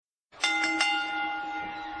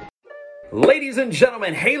Ladies and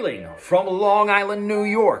gentlemen, hailing from Long Island, New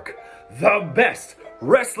York, the best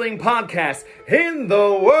wrestling podcast in the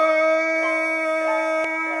world,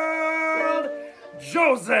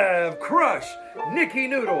 Joseph Crush, Nikki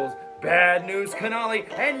Noodles, Bad News Canali,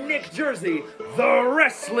 and Nick Jersey, the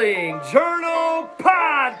Wrestling Journal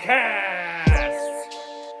Podcast.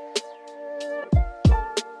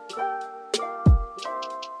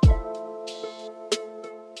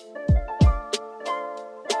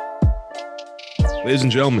 Ladies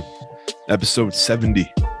and gentlemen, episode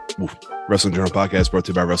 70, Wrestling Journal Podcast, brought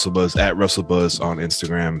to you by WrestleBuzz, at WrestleBuzz on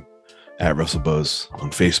Instagram, at WrestleBuzz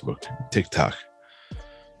on Facebook, TikTok.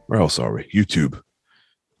 Where else are we? YouTube.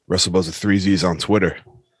 WrestleBuzz with 3 Z's on Twitter.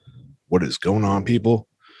 What is going on, people?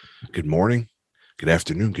 Good morning, good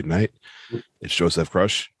afternoon, good night. It's Joseph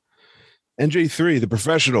Crush. NJ3, the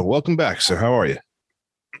professional. Welcome back, sir. How are you?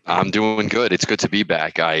 I'm doing good. It's good to be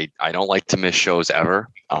back. I don't like to miss shows ever.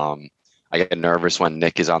 I get nervous when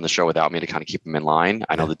Nick is on the show without me to kind of keep him in line.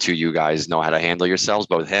 I know the two of you guys know how to handle yourselves,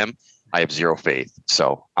 but with him, I have zero faith.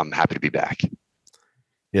 So I'm happy to be back.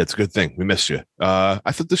 Yeah, it's a good thing. We missed you. I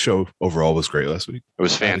thought the show overall was great last week. It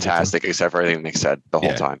was fantastic, except for everything Nick said the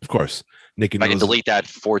whole time. Of course. Nikki if I could delete that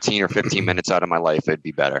 14 or 15 minutes out of my life, it'd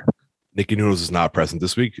be better. Nikki Noodles is not present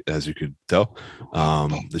this week, as you could tell.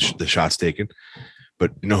 The shot's taken.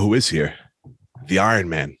 But you know who is here? The Iron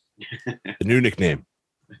Man. The new nickname.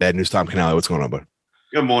 Bad News Tom Canale. What's going on, bud?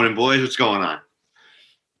 Good morning, boys. What's going on?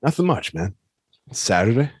 Nothing much, man. It's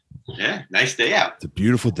Saturday. Yeah, nice day out. It's a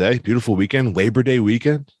beautiful day, beautiful weekend, Labor Day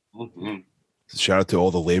weekend. Mm-hmm. Shout out to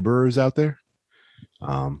all the laborers out there.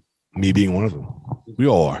 Me being one of them. We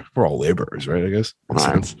all are. We're all laborers, right? I guess. In a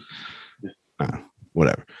sense.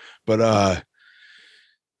 Whatever. But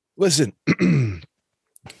listen,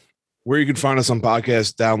 where you can find us on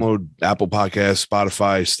podcasts, download Apple Podcasts,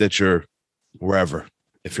 Spotify, Stitcher, wherever.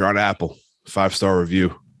 If you're on Apple, 5-star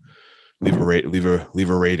review, leave a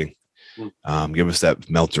rating. Give us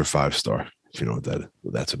that Meltzer 5-star if you know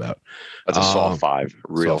what that's about. That's a soft 5,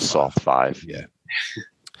 real soft 5. Yeah.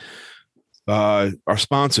 Our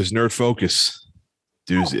sponsors, Nerd Focus,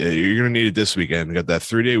 dudes, you're gonna need it this weekend. We got that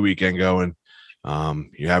 3-day weekend going.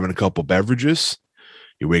 You're having a couple beverages.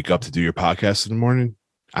 You wake up to do your podcast in the morning.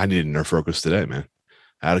 I needed Nerd Focus today, man.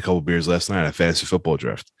 I had a couple beers last night at fantasy football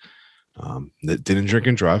draft. That didn't drink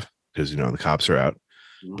and drive because the cops are out.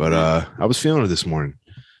 But I was feeling it this morning.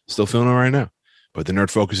 Still feeling it right now. But the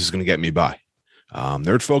Nerd Focus is going to get me by.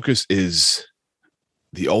 Nerd Focus is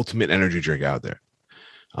the ultimate energy drink out there.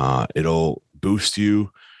 It'll boost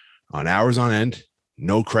you on hours on end.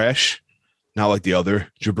 No crash. Not like the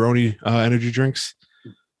other jabroni energy drinks.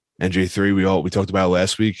 NJ3, we talked about it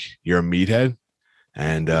last week. You're a meathead.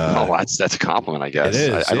 And that's a compliment, I guess.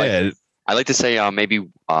 It is. I like to say maybe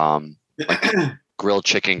like grilled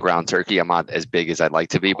chicken, ground turkey. I'm not as big as I'd like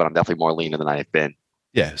to be, but I'm definitely more leaner than I've been.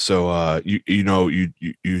 Yeah. So you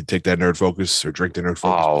take that Nerd Focus or drink the Nerd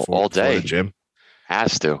Focus all day. Before the gym.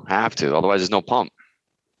 Have to. Otherwise, there's no pump.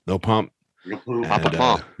 No pump. Papa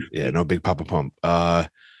pump. Yeah, no big Papa pump.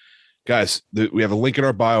 Guys, we have a link in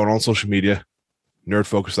our bio on all social media.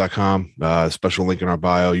 Nerdfocus.com. Special link in our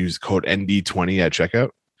bio. Use code ND20 at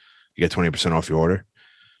checkout. You get 20% off your order.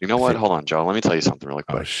 You know what? Hold on, Joe. Let me tell you something really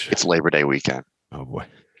quick. It's Labor Day weekend. Oh, boy.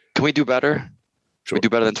 Can we do better? Sure. Can we do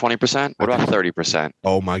better than 20%? What about 30%?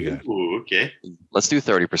 Oh, my God. Ooh, okay. Let's do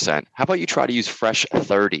 30%. How about you try to use Fresh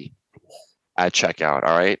 30 at checkout,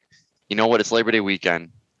 all right? You know what? It's Labor Day weekend.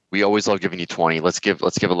 We always love giving you 20. Let's give a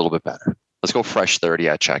little bit better. Let's go Fresh 30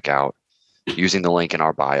 at checkout using the link in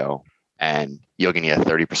our bio, and you're going to get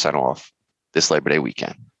 30% off this Labor Day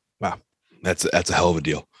weekend. Wow. That's a hell of a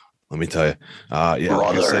deal. Let me tell you.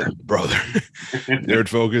 Brother. Nerd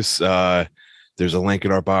Focus. There's a link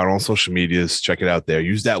in our bio on all social medias. Check it out there.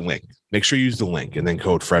 Use that link. Make sure you use the link and then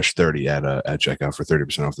code FRESH30 at checkout for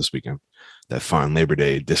 30% off this weekend. That fine Labor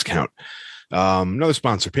Day discount. Another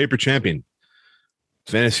sponsor, Paper Champion.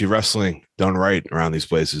 Fantasy wrestling done right around these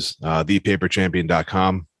places.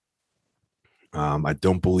 Thepaperchampion.com. I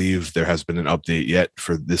don't believe there has been an update yet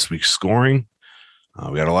for this week's scoring.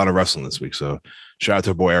 We got a lot of wrestling this week, so shout out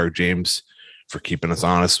to our boy Eric James for keeping us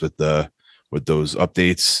honest with those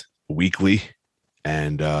updates weekly.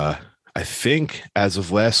 And I think as of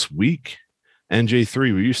last week, NJ3,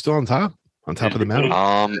 were you still on top of the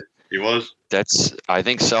mountain? He was. I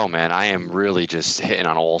think so, man. I am really just hitting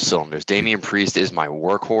on all cylinders. Damian Priest is my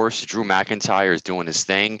workhorse. Drew McIntyre is doing his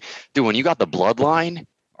thing. Dude, when you got the bloodline,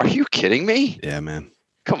 are you kidding me? Yeah, man.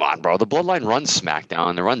 Come on, bro. The bloodline runs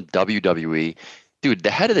SmackDown. They run WWE. Dude,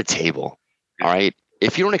 the head of the table. All right.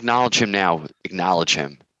 If you don't acknowledge him now, acknowledge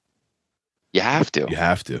him. You have to. You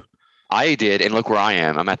have to. I did, and look where I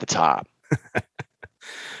am. I'm at the top.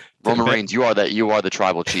 Roman Reigns, you are the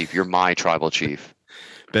tribal chief. You're my tribal chief.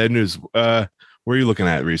 Bad news. Where are you looking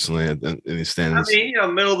at recently in these standings? I mean,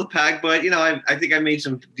 middle of the pack, but I think I made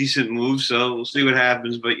some decent moves, so we'll see what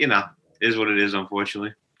happens. But it is what it is,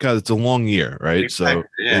 unfortunately. Because it's a long year, right? Exactly,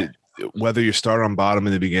 so whether you start on bottom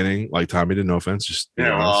in the beginning, like Tommy did, no offense, just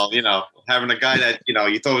having a guy that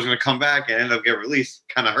you thought was going to come back and end up get released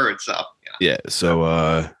kind of hurts. So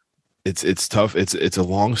so it's tough. It's a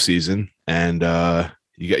long season, and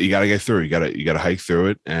you got to get through. You got to hike through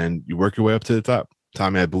it, and you work your way up to the top.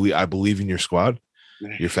 Tommy, I believe in your squad,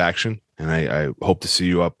 your faction, and I hope to see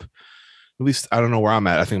you up. At least I don't know where I'm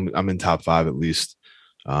at. I think I'm in top 5 at least.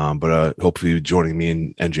 But hopefully joining me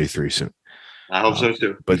in NJ3 soon. I hope so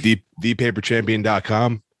too. But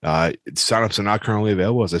thepaperchampion.com. Signups are not currently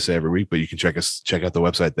available, as I say every week, but you can check out the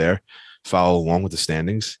website there, follow along with the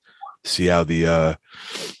standings, see how the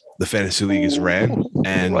fantasy league is ran,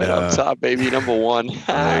 and right up top, baby, number 1.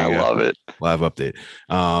 I love it. Live update.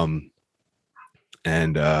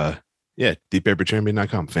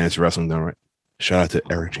 Thepaperchampion.com. Fantasy wrestling done right. Shout out to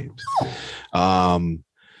Eric James.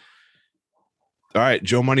 All right,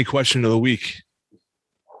 Joe Money question of the week.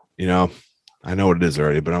 I know what it is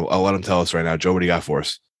already, but I'll let him tell us right now. Joe, what do you got for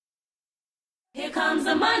us? Here comes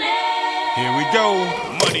the money. Here we go.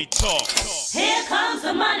 Money talk. Here comes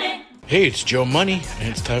the money. Hey, it's Joe Money, and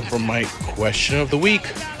it's time for my question of the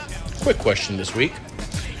week. Quick question this week.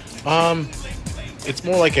 It's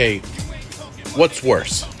more like a what's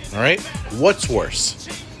worse, all right? What's worse?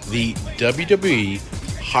 The WWE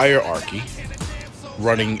hierarchy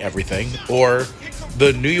running everything, or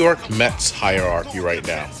the New York Mets hierarchy right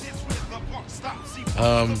now?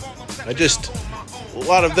 A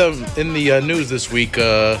lot of them in the news this week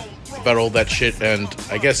about all that shit, and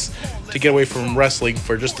I guess to get away from wrestling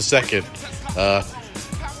for just a second,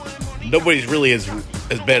 nobody's really as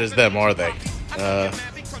bad as them, are they?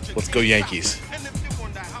 Let's go Yankees.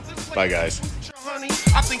 Bye, guys.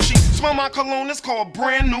 I think she smell my cologne, it's called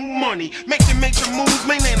brand new money. Making major moves,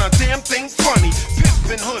 man, ain't a damn thing funny.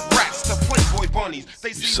 Pimpin' hood rats to Playboy bunnies.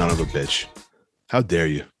 You son of a bitch. How dare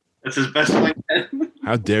you? That's his best thing.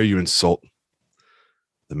 How dare you insult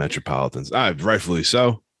the Metropolitans? Rightfully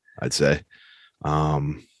so, I'd say. But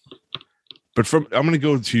I'm going to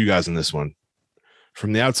go to you guys on this one.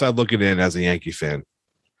 From the outside looking in as a Yankee fan,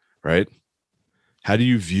 right? How do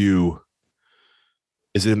you view?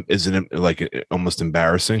 Is it like almost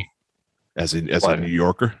embarrassing as a New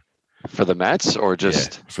Yorker? For the Mets, or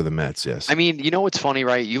just for the Mets? Yes. I mean, what's funny,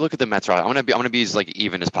 right? You look at the Mets, right? I'm gonna be as like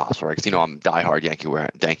even as possible, right? Because I'm a diehard Yankee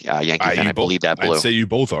fan. I believe that blue. I'd say you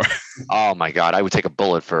both are. Oh my God, I would take a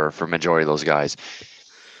bullet for majority of those guys.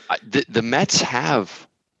 The Mets have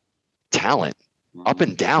talent up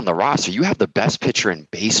and down the roster. You have the best pitcher in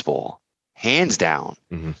baseball, hands down.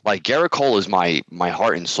 Mm-hmm. Like Garrett Cole is my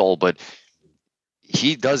heart and soul, but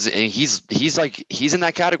he does, and he's in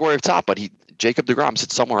that category of top, but Jacob deGrom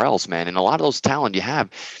sits somewhere else, man. And a lot of those talent you have,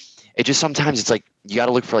 it just sometimes it's like you got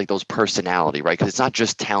to look for like those personality, right? Because it's not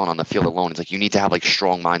just talent on the field alone. It's like you need to have like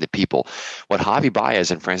strong-minded people. What Javi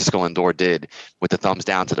Baez and Francisco Lindor did with the thumbs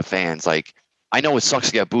down to the fans, like I know it sucks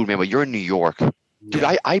to get booed, man, but you're in New York. Dude,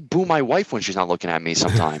 I boo my wife when she's not looking at me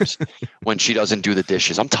sometimes, when she doesn't do the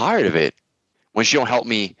dishes. I'm tired of it. When she don't help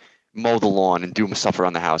me mow the lawn and do stuff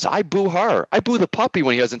around the house, I boo her. I boo the puppy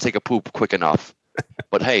when he doesn't take a poop quick enough.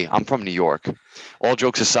 But hey, I'm from New York. All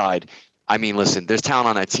jokes aside, I mean, listen, there's talent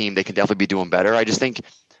on that team. They can definitely be doing better. I just think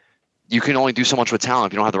you can only do so much with talent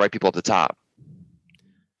if you don't have the right people at the top.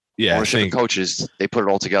 Yeah, ownership and coaches, they put it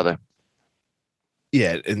all together.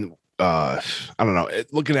 Yeah, and I don't know.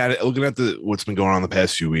 Looking at what's been going on the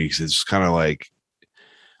past few weeks, it's kind of like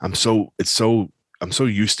I'm so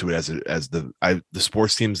used to it as the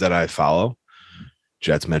sports teams that I follow.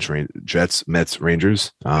 Jets, Mets,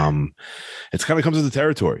 Rangers. It's kind of comes with the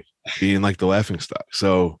territory, being like the laughing stock.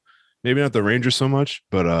 So maybe not the Rangers so much,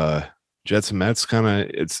 but Jets and Mets kind of.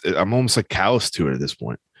 I'm almost like callous to it at this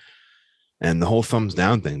point. And the whole thumbs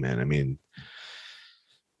down thing, man. I mean,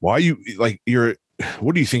 why you like you're?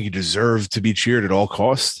 What do you think you deserve to be cheered at all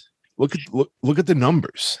costs? Look at the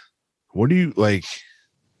numbers. What are you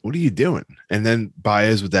doing? And then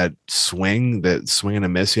Baez with that swing and a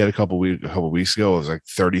miss he had a couple weeks ago. It was like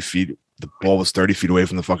 30 feet. The ball was 30 feet away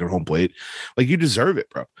from the fucking home plate. Like, you deserve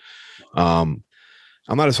it, bro. I'm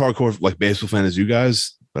not as hardcore like baseball fan as you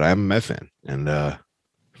guys, but I am a Met fan, and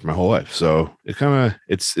for my whole life. So it kind of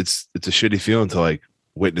it's a shitty feeling to like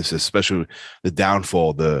witness, especially the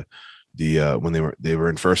downfall. The when they were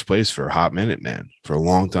in first place for a hot minute, man, for a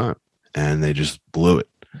long time, and they just blew it.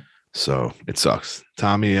 So it sucks.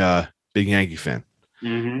 Tommy, big Yankee fan.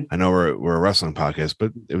 Mm-hmm. I know we're a wrestling podcast,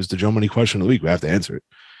 but it was the Joe Money question of the week. We have to answer it.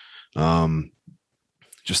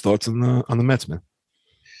 Just thoughts on the Mets, man.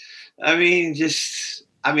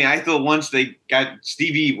 I thought once they got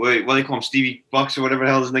Stevie, what they call him, Stevie Bucks or whatever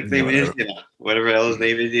the hell his nickname is, whatever the hell his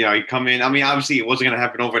name is, he'd come in. Obviously it wasn't going to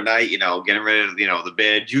happen overnight, getting rid of, the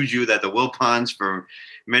bad juju that the Wilpons for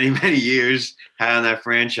many, many years had on that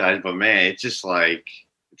franchise. But man, it's just like,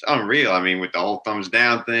 it's unreal. With the whole thumbs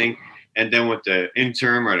down thing, and then with the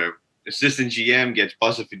interim or the assistant GM gets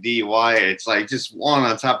busted for DUI, it's like just one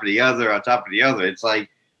on top of the other, on top of the other. It's like,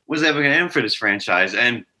 when's it ever going to end for this franchise?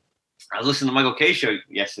 And I was listening to Michael Kay show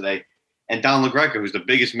yesterday, and Don LaGreca, who's the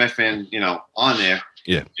biggest Met fan, on there.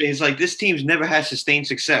 Yeah, he's like, this team's never had sustained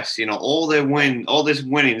success. All this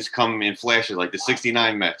winnings come in flashes, like the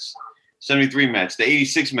 '69 Mets, '73 Mets, the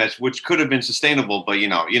 '86 Mets, which could have been sustainable, but you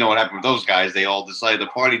know what happened with those guys? They all decided to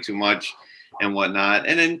party too much and whatnot.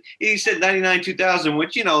 And then he said '99, 2000,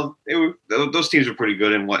 which those teams were pretty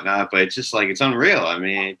good and whatnot. But it's just like, it's unreal.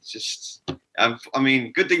 It's just.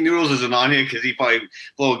 Good thing Noodles isn't on here because he probably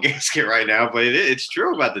blow a gasket right now. But it's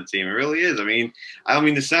true about the team. It really is. I don't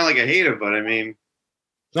mean to sound like a hater, but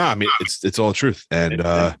no, it's all truth. And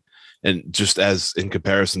just as in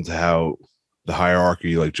comparison to how the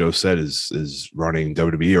hierarchy, like Joe said, is running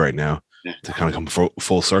WWE right now, to kind of come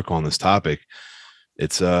full circle on this topic,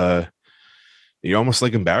 it's you're almost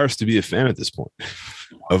like embarrassed to be a fan at this point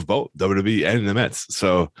of both WWE and the Mets.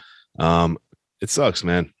 So it sucks,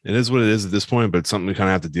 man. It is what it is at this point, but it's something we kind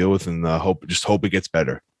of have to deal with, and hope it gets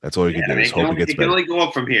better. That's all you can do. Is hope it gets better. It can only go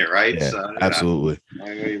up from here, right? Yeah, so, absolutely.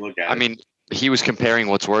 Look at he was comparing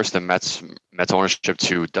what's worse than Mets ownership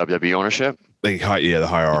to WWE ownership. The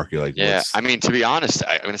hierarchy. To be honest,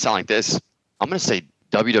 I'm going to sound like this. I'm going to say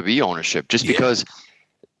WWE ownership, just because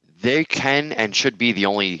they can and should be the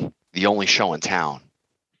only show in town,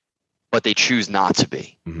 but they choose not to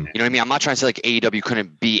be. Mm-hmm. You know what I mean? I'm not trying to say like AEW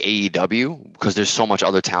couldn't be AEW, because there's so much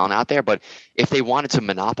other talent out there, but if they wanted to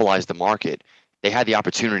monopolize the market, they had the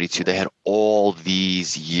opportunity to. They had all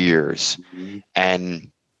these years. Mm-hmm.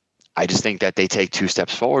 And I just think that they take 2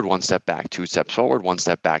 steps forward, 1 step back, 2 steps forward, 1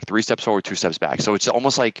 step back, 3 steps forward, 2 steps back. So it's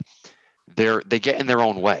almost like they get in their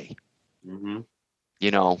own way. Mm-hmm.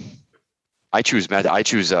 I choose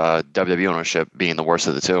WWE ownership being the worst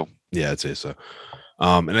of the two. Yeah, I'd say so.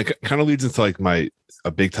 And it kind of leads into like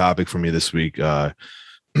a big topic for me this week. I'll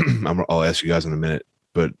ask you guys in a minute,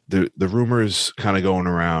 but the rumors kind of going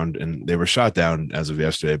around, and they were shot down as of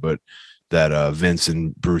yesterday, but that Vince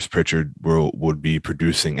and Bruce Pritchard would be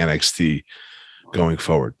producing NXT going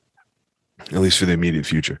forward, at least for the immediate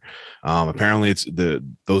future. Apparently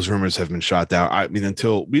those rumors have been shot down.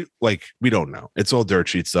 Until we don't know. It's all dirt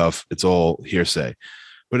sheet stuff. It's all hearsay,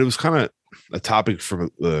 but it was kind of a topic for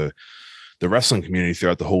the wrestling community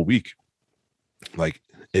throughout the whole week. Like,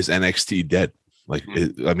 is NXT dead? Like,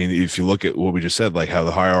 if you look at what we just said, like how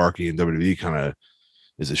the hierarchy in WWE kind of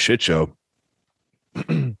is a shit show.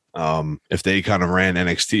 If they kind of ran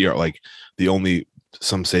NXT, or like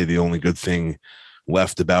some say the only good thing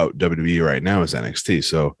left about WWE right now is NXT.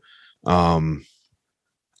 So,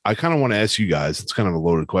 I kind of want to ask you guys, it's kind of a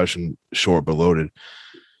loaded question, short but loaded.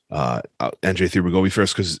 NJ3 will go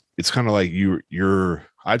first, because it's kind of like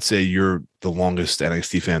I'd say you're the longest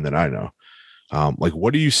NXT fan that I know.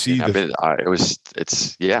 What do you see? Go ahead.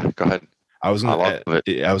 I was going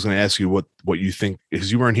to ask you what you think,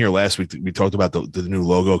 because you weren't here last week. We talked about the new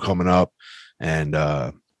logo coming up, and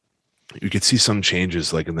you could see some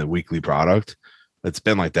changes like in the weekly product. It's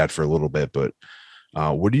been like that for a little bit, but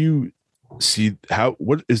what do you see?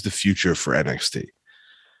 What is the future for NXT?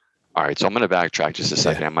 All right, so I'm going to backtrack just a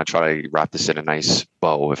second. I'm going to try to wrap this in a nice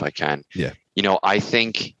bow if I can. Yeah. I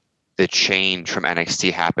think the change from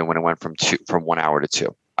NXT happened when it went from 1 hour to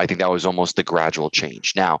 2. I think that was almost the gradual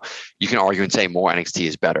change. Now, you can argue and say more NXT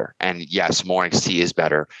is better. And yes, more NXT is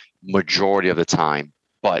better majority of the time.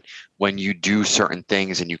 But when you do certain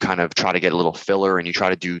things and you kind of try to get a little filler and you try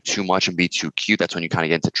to do too much and be too cute, that's when you kind of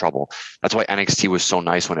get into trouble. That's why NXT was so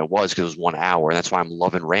nice when it was, because it was 1 hour. And that's why I'm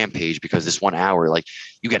loving Rampage, because this 1 hour, like,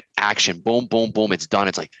 you get action, boom, boom, boom, it's done.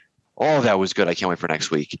 It's like, oh, that was good. I can't wait for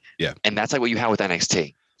next week. Yeah. And that's like what you have with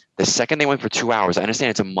NXT. The second they went for 2 hours, I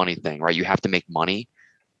understand it's a money thing, right? You have to make money,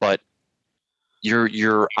 but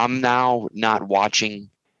I'm now not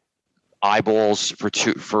watching eyeballs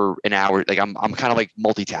for an hour. Like I'm kind of like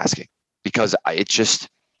multitasking, because it's just,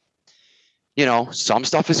 some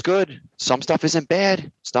stuff is good, some stuff isn't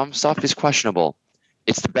bad, some stuff is questionable.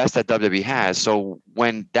 It's the best that WWE has. So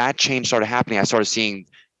when that change started happening, I started seeing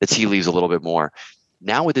the tea leaves a little bit more.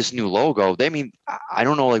 Now with this new logo, I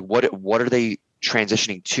don't know, like what are they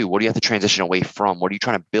transitioning to? What do you have to transition away from? What are you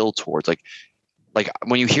trying to build towards? Like, like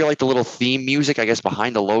when you hear like the little theme music, I guess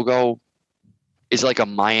behind the logo is like a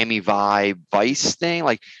Miami vibe Vice thing.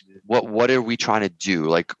 Like what are we trying to do?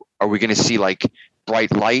 Like, are we going to see like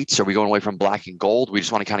bright lights? Are we going away from black and gold? We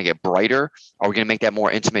just want to kind of get brighter. Are we going to make that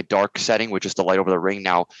more intimate, dark setting with just the light over the ring?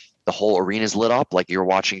 Now the whole arena is lit up like you're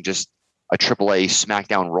watching just a AAA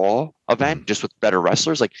SmackDown Raw event, just with better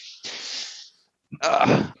wrestlers. Like,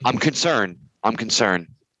 I'm concerned.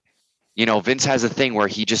 You know, Vince has a thing where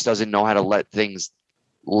he just doesn't know how to let things,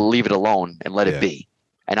 leave it alone and let it be.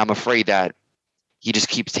 And I'm afraid that he just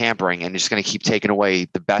keeps tampering and just going to keep taking away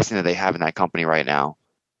the best thing that they have in that company right now.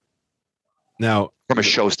 Now, from a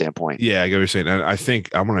show standpoint. Yeah, I get what you're saying. And I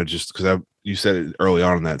think I want to just, because you said it early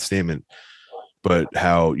on in that statement, but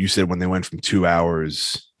how you said when they went from 2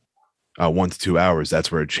 hours, 1 to 2 hours,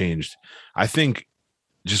 that's where it changed. I think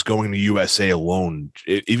just going to USA alone,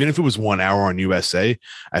 even if it was 1 hour on USA,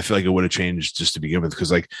 I feel like it would have changed just to begin with.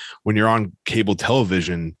 Because like when you're on cable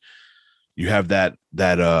television, you have that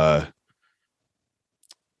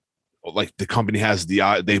like the company has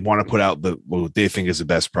they want to put out what they think is the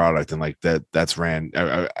best product, and like that's ran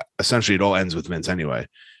essentially it all ends with Vince anyway.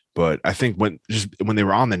 But I think when they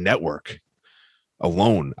were on the network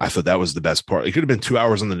alone, I thought that was the best part. It could have been 2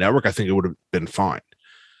 hours on the network. I think it would have been fine.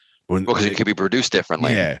 Because it could be produced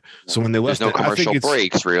differently. Yeah. So when they left, there's no commercial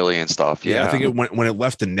breaks really and stuff. Yeah. I think when it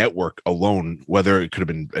left the network alone, whether it could have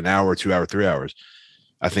been an hour, 2 hour, 3 hours,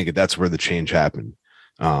 I think that's where the change happened.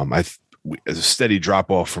 As a steady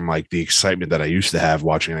drop off from like the excitement that I used to have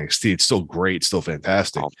watching NXT. It's still great, still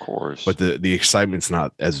fantastic, of course, but the excitement's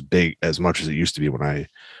not as big as much as it used to be when I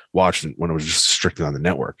watched it, when it was just strictly on the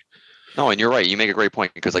network. No, and you're right. You make a great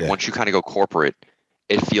point, because like once you kind of go corporate,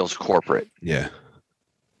 it feels corporate. Yeah,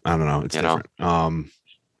 I don't know. It's different. And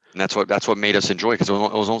that's what made us enjoy, because it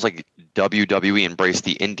was almost like WWE embraced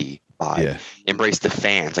the indie vibe, embraced the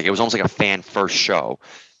fans. Like it was almost like a fan first show.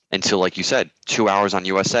 Until, like you said, 2 hours on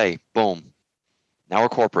USA, boom. Now we're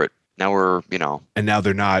corporate. Now we're, And now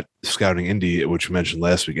they're not scouting indie, which you mentioned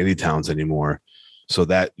last week, indie towns anymore. So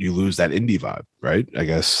that you lose that indie vibe, right? I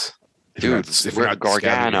guess. Dude, we're at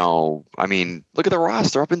Gargano. I mean, look at the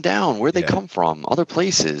roster up and down. Where'd they come from? Other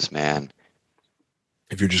places, man.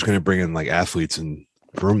 If you're just going to bring in like athletes and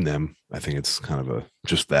groom them, I think it's kind of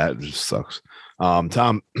just that. It just sucks.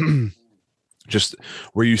 Tom, just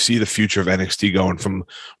where you see the future of NXT going from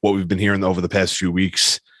what we've been hearing over the past few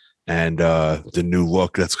weeks, and the new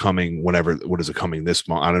look that's coming whenever. What is it coming this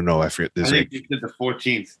month? I don't know. I forget. I think it's the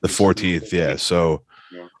 14th. The 14th, yeah. So,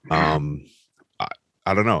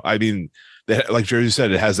 I don't know. I mean, like Jersey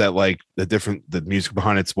said, it has that like the music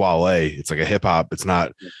behind it's Wale. It's like a hip hop. It's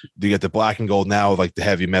not. You get the black and gold now, like the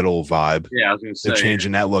heavy metal vibe. Yeah, I was gonna say they're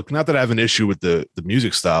changing that look. Not that I have an issue with the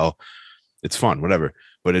music style. It's fun, whatever.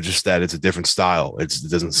 But it's just that it's a different style. It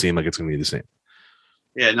doesn't seem like it's going to be the same.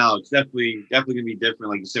 Yeah, no, it's definitely going to be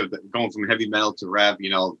different. Like you said, going from heavy metal to rap,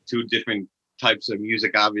 two different types of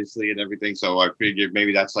music, obviously, and everything. So I figured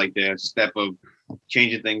maybe that's like their step of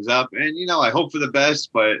changing things up. And, I hope for the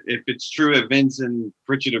best. But if it's true that Vince and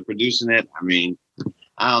Pritchard are producing it, I mean,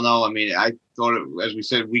 I don't know. I mean, I thought, as we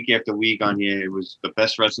said, week after week on here, it was the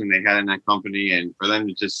best wrestling they had in that company. And for them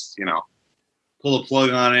to just, pull a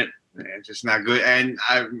plug on it, it's just not good. And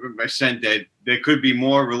I sent that there could be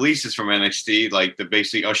more releases from NXT, like to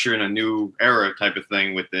basically usher in a new era type of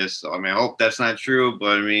thing with this. So, I mean, I hope that's not true.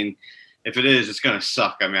 But, I mean, if it is, it's going to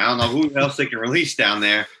suck. I mean, I don't know who else they can release down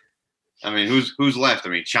there. I mean, who's left? I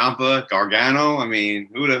mean, Ciampa, Gargano. I mean,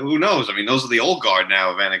 who knows? I mean, those are the old guard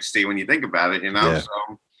now of NXT when you think about it, Yeah.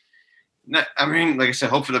 So, I mean, like I said,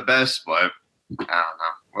 hope for the best, but I don't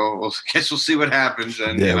know. We'll guess we'll see what happens.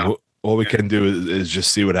 And, all we can do is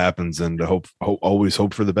just see what happens and always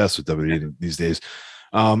hope for the best with WWE these days.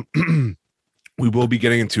 We will be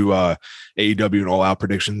getting into AEW and All Out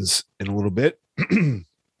predictions in a little bit.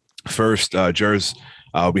 First, Jers,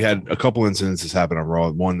 we had a couple incidences happen on Raw.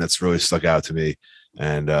 One that's really stuck out to me,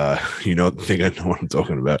 and think I know what I'm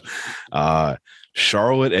talking about.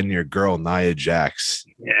 Charlotte and your girl Nia Jax.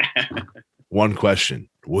 Yeah. One question: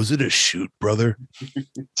 was it a shoot, brother?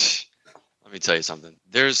 Let me tell you something.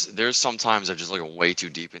 There's sometimes I'm just looking way too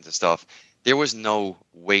deep into stuff. There was no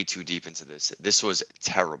way too deep into this. This was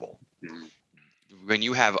terrible. When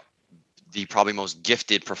you have the probably most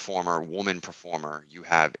gifted woman performer you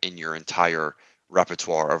have in your entire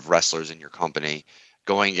repertoire of wrestlers in your company,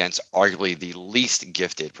 going against arguably the least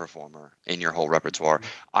gifted performer in your whole repertoire,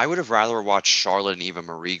 I would have rather watched Charlotte and Eva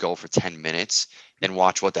Marie go for 10 minutes than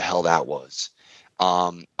watch what the hell that was.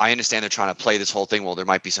 I understand they're trying to play this whole thing. Well, there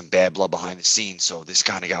might be some bad blood behind the scenes, so this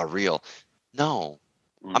kind of got real. No,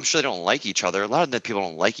 I'm sure they don't like each other. A lot of the people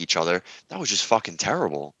don't like each other. That was just fucking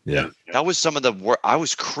terrible. Yeah. That was some of the work. I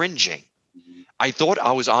was cringing. I thought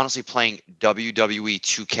I was honestly playing WWE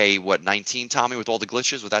 2K 19, Tommy, with all the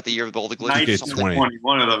glitches. Was that the year with all the glitches? 2K20.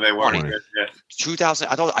 One of them they were. 20. 2000.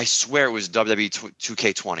 I swear it was WWE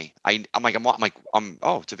 2K20. I'm like,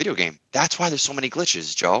 oh, it's a video game. That's why there's so many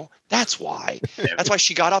glitches, Joe. That's why. That's why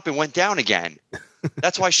she got up and went down again.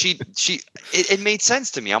 That's why it made sense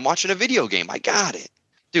to me. I'm watching a video game. I got it.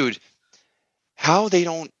 Dude, how they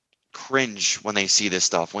don't cringe when they see this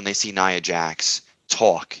stuff, when they see Nia Jax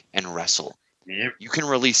talk and wrestle. Yep. You can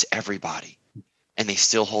release everybody, and they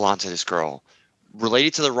still hold on to this girl.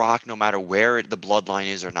 Related to The Rock, no matter where the bloodline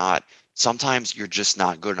is or not, sometimes you're just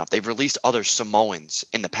not good enough. They've released other Samoans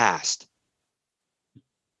in the past.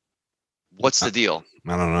 What's the deal?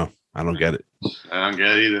 I don't know. I don't get it. I don't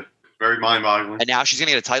get it either. Very mind-boggling. And now she's going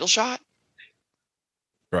to get a title shot?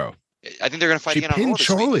 Bro. I think they're going to fight She again on Raw pinned this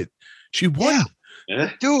Charlotte. week. She won.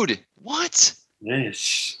 Yeah. Dude, what?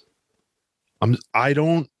 Yes. I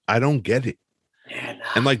don't get it. Yeah, nah.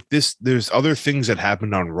 And like this, there's other things that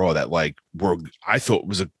happened on Raw that like I thought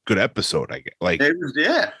was a good episode. I get like It was,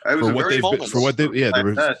 yeah. It was for a what very they've moments. for what they there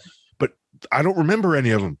was, but I don't remember any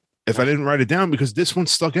of them if I didn't write it down because this one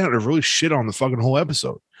stuck out and really shit on the fucking whole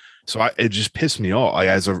episode. So it just pissed me off. Like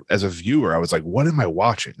as a viewer, I was like, what am I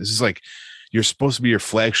watching? This is like you're supposed to be your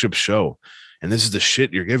flagship show, and this is the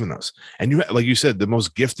shit you're giving us. And you like you said, one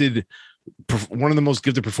of the most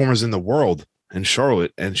gifted performers in the world. And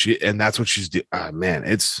Charlotte, and that's what she's doing. Man,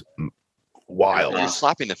 it's wild. You're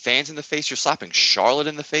slapping the fans in the face. You're slapping Charlotte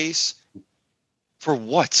in the face. For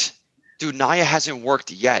what? Dude, Nia hasn't worked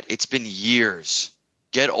yet. It's been years.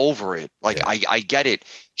 Get over it. Like, yeah. I get it.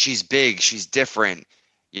 She's big. She's different.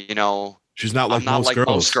 You know. She's not like most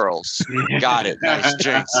girls. Got it. Nice,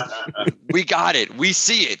 Jinx. We got it. We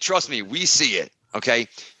see it. Trust me. We see it. Okay?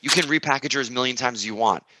 You can repackage her as a million times as you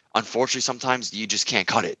want. Unfortunately, sometimes you just can't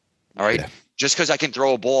cut it. All right? Yeah. Just because I can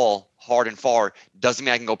throw a ball hard and far doesn't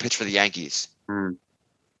mean I can go pitch for the Yankees.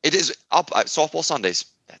 It is softball Sundays.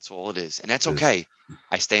 That's all it is. And that's okay.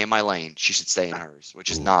 I stay in my lane. She should stay in hers,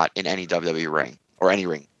 which is not in any WWE ring or any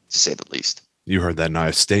ring, to say the least. You heard that,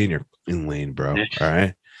 Nia. Stay in your lane, bro.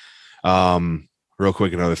 All right. Real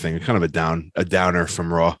quick, another thing. Kind of a downer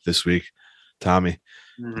from Raw this week, Tommy.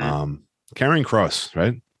 Karrion Kross,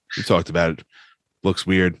 right? We talked about it. Looks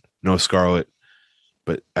weird. No Scarlett.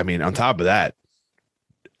 But I mean, on top of that,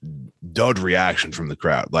 dud reaction from the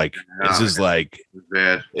crowd. Like this is like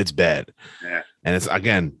bad. It's bad. Yeah. And it's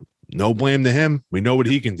again, no blame to him. We know what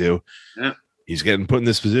he can do. Yeah. He's getting put in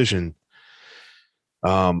this position.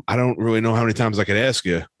 I don't really know how many times I could ask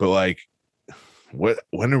you, but like,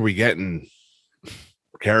 when are we getting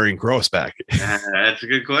Karrion Kross back? That's a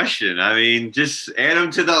good question. I mean, just add him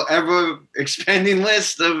to the ever expanding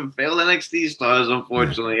list of failed NXT stars.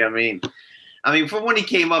 Unfortunately, I mean, from when he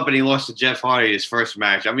came up and he lost to Jeff Hardy his first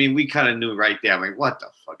match, I mean, we kind of knew right there. I mean, what the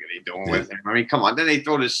fuck are they doing with him? I mean, come on. Then they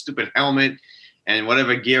throw this stupid helmet and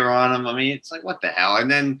whatever gear on him. I mean, it's like, what the hell?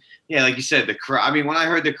 And then, yeah, like you said, the crowd. I mean, when I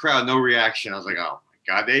heard the crowd, no reaction. I was like, oh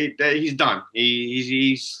my god, he's done.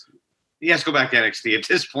 He has to go back to NXT at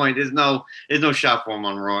this point. There's no shot for him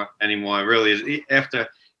on Raw anymore. It really is. After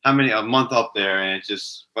a month up there, and it's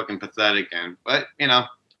just fucking pathetic. But add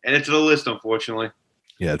it to the list, unfortunately.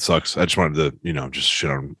 Yeah, it sucks. I just wanted to, just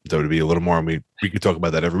shit on WWE a little more, and we could talk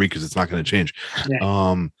about that every week because it's not going to change.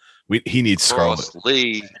 Yeah. He needs Scarlett.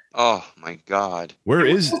 Lee. Oh my God. Where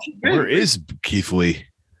is Keith Lee?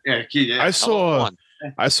 Yeah, Keith. Yeah. I saw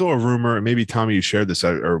a rumor, and maybe Tommy, you shared this,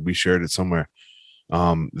 or we shared it somewhere.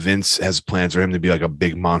 Vince has plans for him to be like a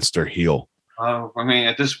big monster heel. Oh, I mean,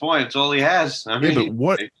 at this point, it's all he has. I mean, but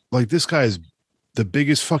what? Like this guy is the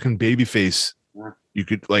biggest fucking baby face you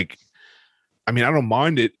could like. I mean, I don't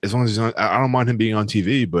mind it as long as he's on. I don't mind him being on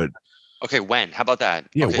TV, but okay, when? How about that?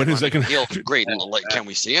 Yeah, okay, when is that going to happen? Great. Like, can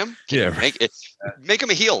we see him? Yeah, make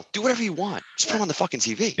him a heel. Do whatever you want. Just put him on the fucking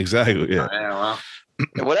TV. Exactly. Yeah. Well.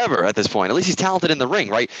 Whatever. At this point, at least he's talented in the ring,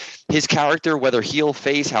 right? His character, whether heel,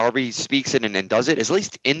 face, however he speaks it and does it, is at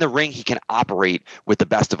least in the ring he can operate with the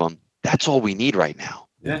best of them. That's all we need right now.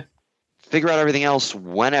 Yeah. Figure out everything else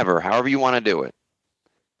whenever, however you want to do it.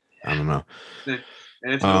 I don't know.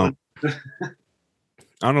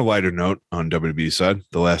 On a lighter note, on WWE side,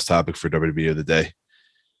 the last topic for WWE of the day,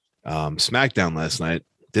 SmackDown last night.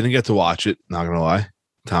 Didn't get to watch it. Not gonna lie,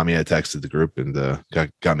 Tommy had texted the group and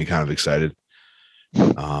got me kind of excited.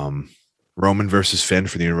 Roman versus Finn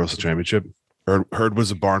for the Universal Championship. Heard was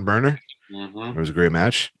a barn burner. It was a great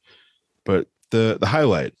match, but the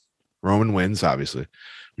highlight, Roman wins. Obviously,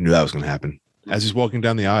 we knew that was going to happen. As he's walking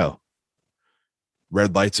down the aisle,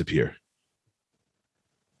 red lights appear.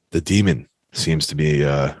 the Demon seems to be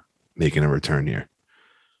making a return here.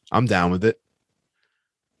 I'm down with it.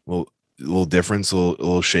 Well, a little difference, a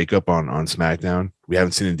little shake up on SmackDown. We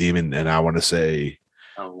haven't seen a Demon, and I want to say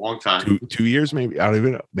a long time, 2 years, maybe. I don't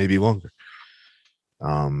even know, maybe longer.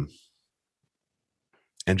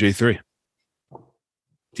 NJ3,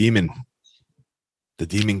 Demon, the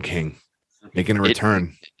Demon King, making a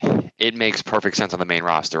return. It makes perfect sense on the main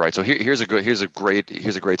roster, right? So here's a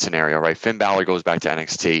great scenario, right? Finn Balor goes back to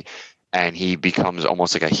NXT, and he becomes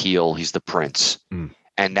almost like a heel. He's the Prince,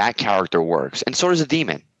 and that character works, and so does the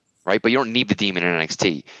Demon, right? But you don't need the Demon in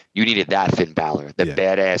NXT. You needed that Finn Balor, the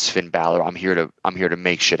badass Finn Balor. I'm here to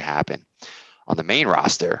make shit happen. On the main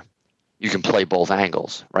roster, you can play both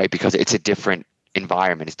angles, right? Because it's a different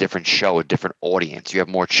environment, it's a different show, a different audience. You have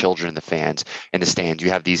more children in the stands. You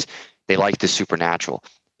have these. They like the supernatural.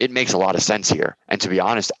 It makes a lot of sense here. And to be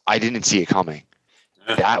honest, I didn't see it coming.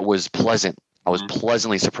 That was pleasant. I was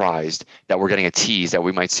pleasantly surprised that we're getting a tease that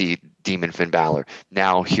we might see Demon Finn Balor.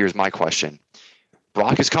 Now, here's my question.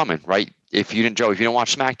 Brock is coming, right? If you didn't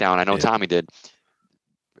watch SmackDown, I know Tommy did.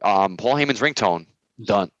 Paul Heyman's ringtone,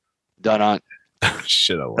 done.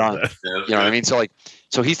 Shit, I love done. that. You know what I mean? So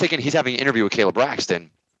he's having an interview with Caleb Braxton.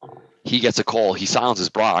 He gets a call. He silences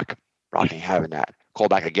Brock. Brock ain't having that. Call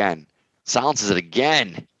back again. Silences it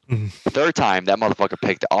again. Third time, that motherfucker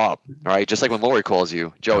picked up. All right, just like when Lori calls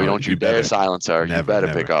you, Joey, don't you dare silence her. You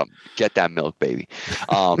better pick up. Get that milk, baby.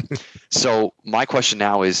 So my question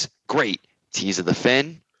now is: great tease of the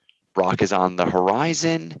Finn. Brock is on the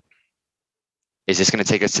horizon. Is this going to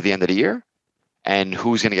take us to the end of the year? And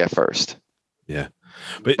who's going to get first? Yeah,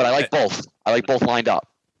 but I like both. I like both lined up.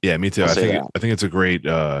 Yeah, me too. I think it's a great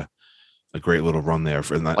little run there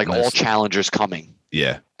for that. Like all challengers coming.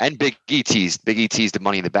 Yeah. And Big E teased the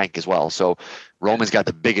Money in the Bank as well. So Roman's got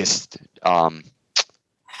the biggest, target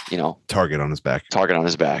on his back.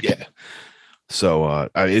 Yeah. So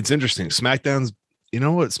it's interesting. SmackDown's, you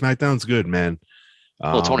know what? SmackDown's good, man.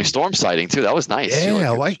 Tony Storm sighting too. That was nice. Yeah,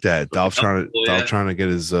 I like that. Dolph trying to get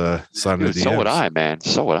his son in the So would I, man.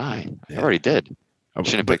 So would I. Yeah. I already did. I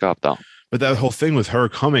shouldn't pick up though. But that whole thing with her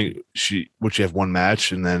coming, she have one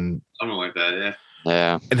match and then something like that, yeah.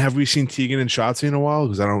 Yeah. And have we seen Tegan and Shotzi in a while?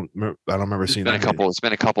 Because I don't remember seeing that. It's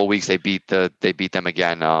been a couple of weeks. They beat them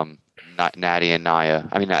again. Natty and Nia.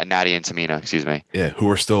 I mean, Natty and Tamina. Excuse me. Yeah, who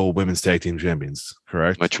are still women's tag team champions,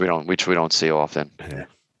 correct? Which we don't see often. Yeah.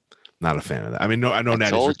 Not a fan of that. I mean, I know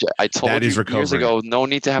I told Natty's you recovering. Years ago, no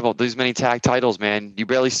need to have these many tag titles, man. You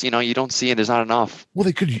barely see, you don't see it. There's not enough. Well,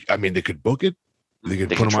 they could book it. They could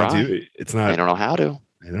put them on TV. It's not. They don't know how to.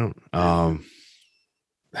 They don't.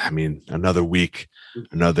 I mean, another week,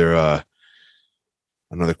 another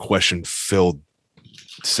question-filled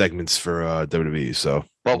segments for WWE. So,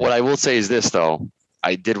 but what I will say is this, though.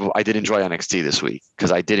 I did enjoy NXT this week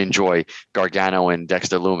because I did enjoy Gargano and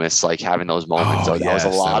Dexter Loomis having those moments. That was a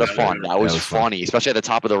lot of fun. That was funny, especially at the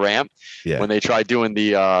top of the ramp when they tried doing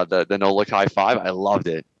the no look high five. I loved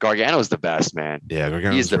it. Gargano's the best, man. Yeah,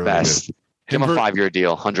 Gargano's he's the really best. Good. Give him a 5-year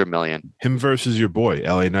deal, $100 million. Him versus your boy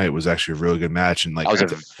LA Knight was actually a really good match, and that was a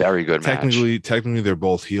very good match. Technically, they're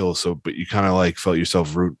both heels, so but you kind of felt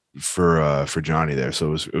yourself root for Johnny there,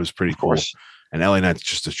 so it was pretty cool. And LA Knight's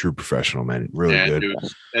just a true professional, man. Really good.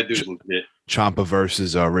 That dude's legit. Ciampa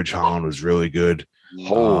versus Ridge Holland was really good.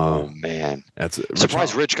 Oh man, that's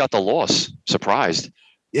surprised. Rich got the loss. Surprised.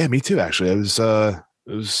 Yeah, me too. Actually, it was.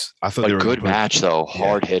 I thought they were a good match though.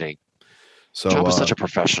 Hard hitting. So Ciampa's such a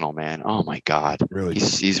professional, man. Oh my god, really,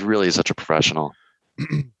 he's really such a professional.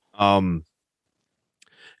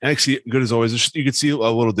 NXT, good as always. You could see a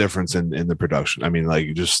little difference in the production. I mean,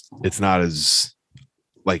 it's not as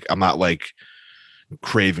I'm not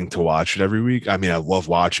craving to watch it every week. I mean, I love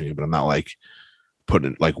watching it, but I'm not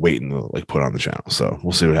waiting to put on the channel. So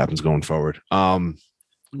we'll see what happens going forward. We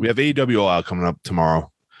have AEW All Out coming up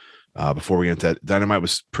tomorrow. Before we get into that, Dynamite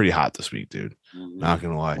was pretty hot this week, dude. Not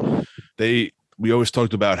gonna lie. We always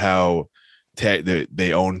talked about how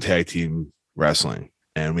they own tag team wrestling,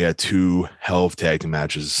 and we had 2 hell of tag team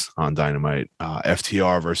matches on Dynamite.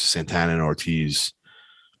 FTR versus Santana and Ortiz.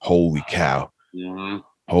 Holy cow!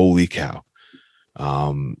 Holy cow!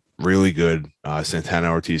 Really good. Santana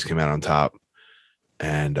and Ortiz came out on top,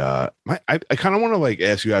 and I kind of want to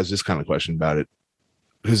ask you guys this kind of question about it,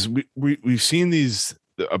 because we've seen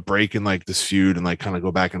a break in this feud and kind of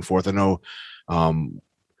go back and forth. I know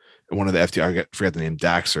one of the FTR, I forgot the name,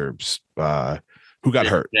 Daxer, who got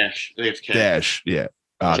hurt. Dash, yeah.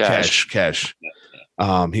 Cash.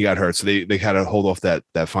 He got hurt, so they had to hold off that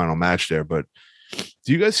final match there. But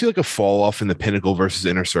do you guys see a fall off in the Pinnacle versus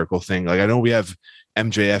Inner Circle thing? I know we have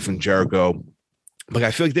MJF and Jericho like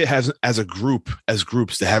I feel like they has as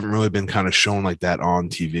groups, they haven't really been kind of shown like that on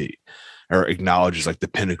TV or acknowledges like the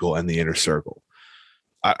Pinnacle and the Inner Circle.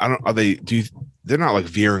 I don't, are they, they're not like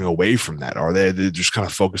veering away from that, are they? They're just kind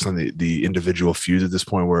of focused on the individual feuds at this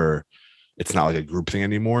point where it's not like a group thing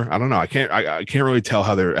anymore. I don't know. I can't really tell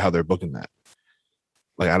how they're booking that.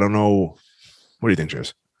 Like, I don't know. What do you think,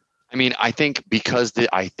 Jess? I mean, I think because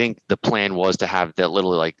I think the plan was to have that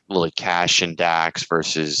little Cash and Dax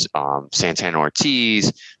versus Santana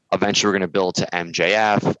Ortiz. Eventually, we're going to build to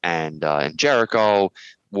MJF and Jericho,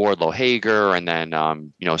 Wardlow, Hager, and then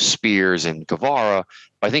Spears and Guevara.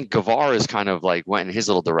 But I think Guevara is kind of like went in his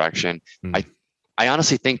little direction. I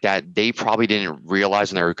honestly think that they probably didn't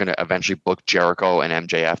realize when they were going to eventually book Jericho and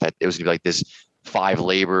MJF that it was going to be like this 5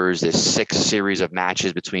 labors, this 6 series of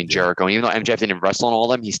matches between Jericho. And even though MJF didn't wrestle on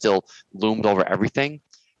all of them, he still loomed over everything.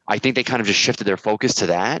 I think they kind of just shifted their focus to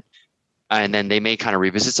that. And then they may kind of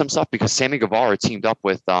revisit some stuff because Sammy Guevara teamed up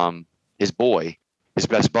with his boy, his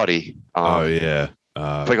best buddy.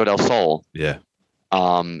 Fuego del Sol. Yeah.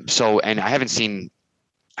 So, and I haven't seen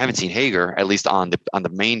Hager, at least on the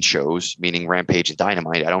main shows, meaning Rampage and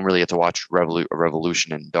Dynamite. I don't really get to watch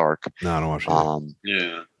Revolution and Dark. No, I don't watch it.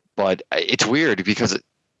 Yeah. But it's weird because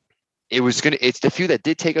it's the few that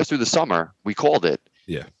did take us through the summer. We called it.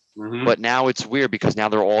 Yeah. Mm-hmm. But now it's weird because now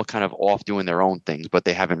they're all kind of off doing their own things, but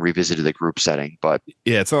they haven't revisited the group setting. But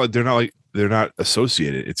yeah, it's not like they're not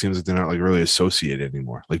associated. It seems like they're not like really associated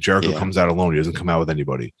anymore. Like Jericho comes out alone. He doesn't come out with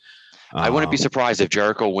anybody. I wouldn't be surprised if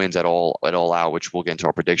Jericho wins at all out, which we'll get into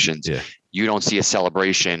our predictions. Yeah. You don't see a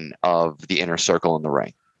celebration of the Inner Circle in the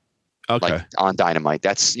ring. Okay. Like on Dynamite.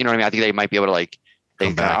 That's, you know what I mean? I think they might be able to like,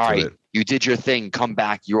 all right, you did your thing. Come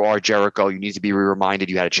back. You are Jericho. You need to be reminded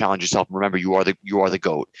you had to challenge yourself. Remember, you are the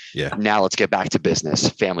GOAT. Yeah. Now let's get back to business,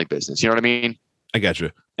 family business. You know what I mean? I got you.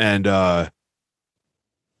 And I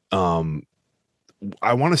want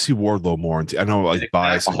to see Wardlow more. I know, like,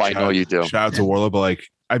 bias. I know you do. Shout out to Wardlow, but like,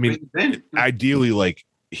 I mean, ideally, like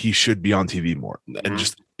he should be on TV more. And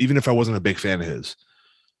just even if I wasn't a big fan of his,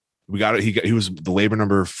 we got it. He was the labor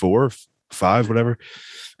number 4, 5, whatever,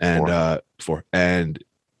 and 4. And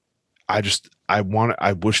I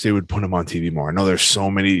wish they would put him on TV more. I know there's so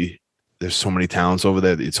many talents over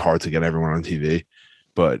there. It's hard to get everyone on TV,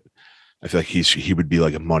 but I feel like he would be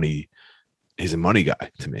like he's a money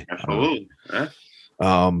guy to me. Absolutely.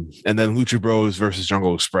 And then Lucha Bros versus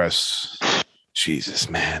Jungle Express. Jesus,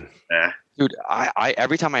 man. Yeah. Dude,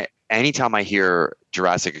 anytime I hear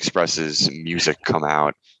Jurassic Express's music come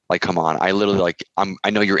out, like, come on, I literally I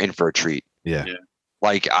know you're in for a treat. Yeah.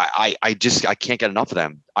 Like I can't get enough of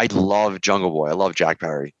them. I love Jungle Boy. I love Jack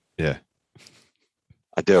Perry. Yeah.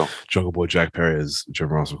 I do. Jungle Boy Jack Perry, as Jim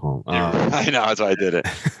Russell called him. I know, that's why I did it.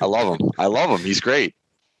 I love him. He's great.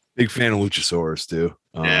 Big fan of Luchasaurus too.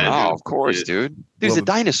 Of course, dude. He's a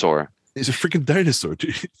dinosaur. He's a freaking dinosaur,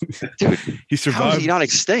 dude. Dude, he survived. How is he not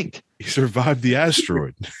extinct? He survived the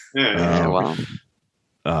asteroid. Wow.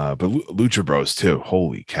 But Lucha Bros too.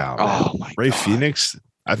 Holy cow! Oh my Ray God. Phoenix.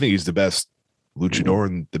 I think he's the best luchador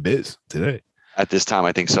in the biz today. At this time,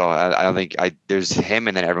 I think so. I don't think there's him,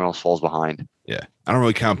 and then everyone else falls behind. Yeah, I don't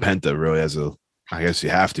really count Penta really as a. I guess you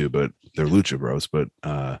have to, but they're Lucha Bros. But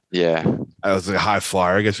yeah, I was like a high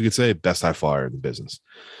flyer. I guess we could say best high flyer in the business.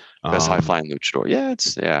 Best high flying luchador.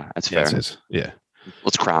 That's fair. Yeah.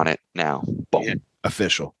 Let's crown it now. Boom. Yeah.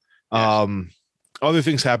 Official. Other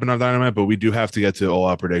things happen on Dynamite, but we do have to get to all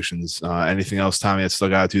our predictions. Anything else, Tommy, that's still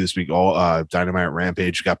got to this week? All Dynamite,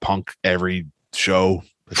 Rampage. You got Punk every show.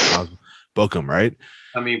 Book them, right?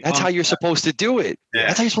 I mean, that's Punk, how you're supposed to do it. Yeah.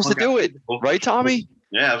 That's how you're supposed to do it, right, Tommy?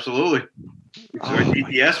 Yeah, absolutely.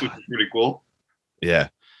 DPS, which is pretty cool. Yeah,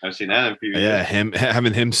 I've seen that in previous. Yeah,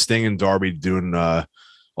 having him, Sting, and Darby doing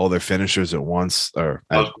all their finishers at once, or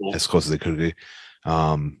cool. as close as they could be.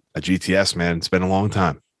 A GTS, man, it's been a long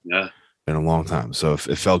time. Yeah, been a long time. So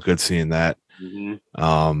it felt good seeing that.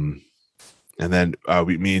 Mm-hmm. And then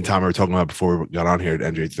me and Tom were talking about before we got on here at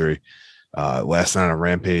NJ3 last night on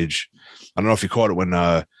Rampage. I don't know if you caught it when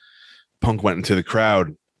Punk went into the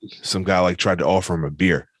crowd. Some guy like tried to offer him a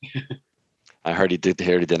beer. I heard he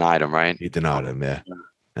denied him, right? He denied him, yeah.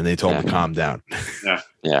 And they told him to calm down.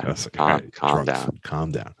 Yeah. I was like, calm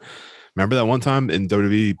down. Remember that one time in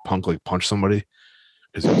WWE, Punk like punched somebody?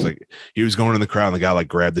 Because it was like he was going in the crowd and the guy like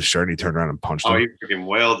grabbed the shirt and he turned around and punched him. Oh, he freaking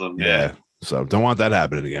wailed him. Yeah. So don't want that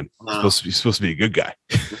happening again. He's supposed to be a good guy.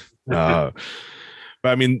 But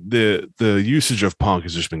I mean, the usage of Punk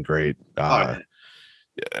has just been great.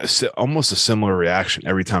 Almost a similar reaction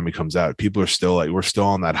every time he comes out. People are still like, we're still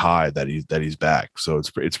on that high that he's back. So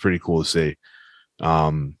it's pretty cool to see.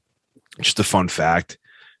 Just a fun fact.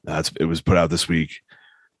 It was put out this week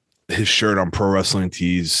his shirt on Pro Wrestling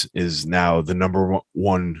Tees is now the number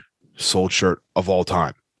one sold shirt of all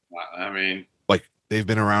time. I mean, like they've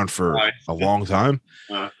been around for a long time.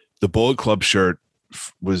 The Bullet Club shirt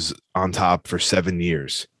was on top for 7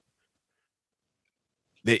 years.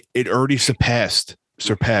 It already surpassed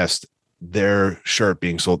their shirt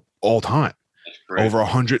being sold all time. Over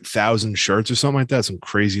 100,000 shirts or something like that. Some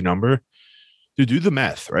crazy number. Dude, do the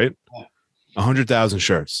math, right? 100,000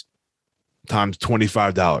 shirts times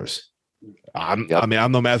 $25. I mean,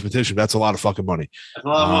 I'm no mathematician. That's a lot of fucking money. That's a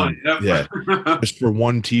lot of money. Yep. Yeah, just for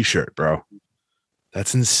one T-shirt, bro.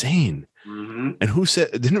 That's insane. Mm-hmm. And who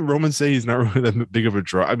said? Didn't Roman say he's not really that big of a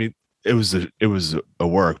draw? I mean, it was a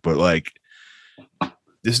work, but like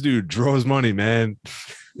this dude draws money, man.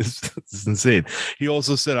 It's insane. He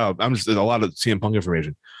also said, "I'm just a lot of CM Punk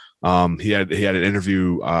information." He had an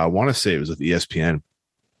interview. I want to say it was with ESPN,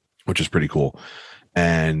 which is pretty cool.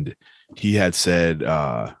 And he had said, or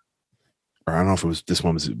I don't know if it was this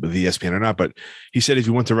one was with ESPN or not, but he said if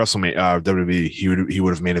he went to WrestleMania, WWE, he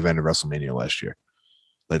would have main evented WrestleMania last year.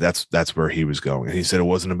 Like that's where he was going. And he said it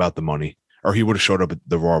wasn't about the money, or he would have showed up at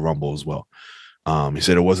the Royal Rumble as well. He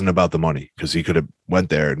said it wasn't about the money because he could have went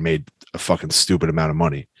there and made a fucking stupid amount of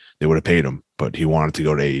money. They would have paid him, but he wanted to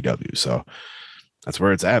go to AEW. So that's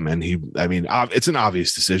where it's at, man. It's an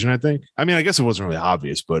obvious decision, I think. I mean, I guess it wasn't really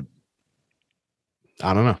obvious, but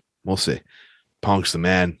I don't know. We'll see. Punk's the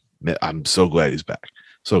man. I'm so glad he's back.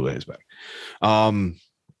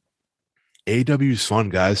 AEW is fun,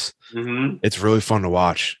 guys. Mm-hmm. It's really fun to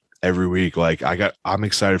watch every week. Like I'm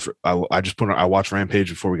excited for. I watched Rampage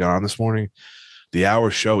before we got on this morning. The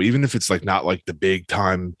hour show, even if it's like not like the big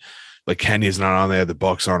time, like Kenya's not on there, the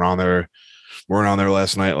Bucks aren't on there, weren't on there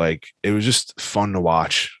last night. Like it was just fun to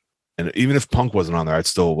watch. And even if Punk wasn't on there, I'd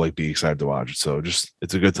still like be excited to watch it. So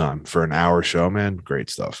it's a good time for an hour show, man. Great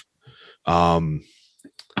stuff. All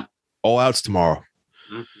Out's tomorrow.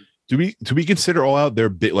 Mm-hmm. Do we consider All Out their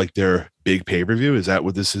big pay-per-view? Is that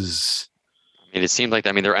what this is? I mean, it seemed like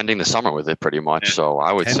they're ending the summer with it pretty much. Yeah. So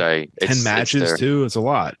I would say 10 matches too. It's a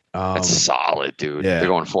lot. That's solid, dude. Yeah. They're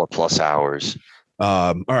going 4+ hours.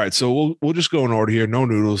 All right, so we'll just go in order here. No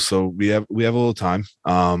noodles, so we have a little time.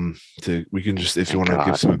 We can just, if you want to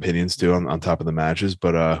give some opinions too on top of the matches.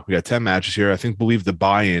 But we got 10 matches here. I believe the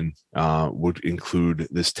buy-in would include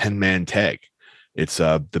this 10-man tag. It's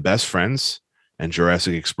the Best Friends and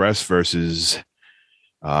Jurassic Express versus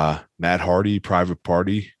Matt Hardy, Private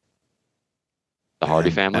Party, the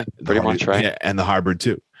Hardy family, pretty much, right? Yeah, and the Hybrid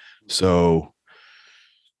too. So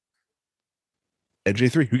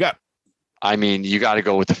NJ3, who got? I mean, you got to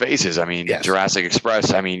go with the faces. I mean, yes. Jurassic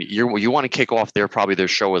Express. I mean, you want to kick off their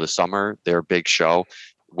show of the summer, their big show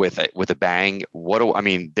with a bang.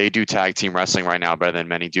 They do tag team wrestling right now better than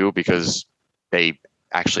many do because they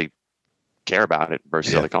actually care about it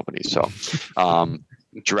versus other companies. So,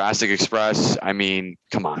 Jurassic Express. I mean,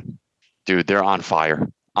 come on, dude, they're on fire.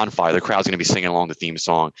 The crowd's going to be singing along the theme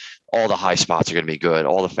song. All the high spots are going to be good.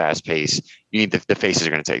 All the fast pace. You need the faces are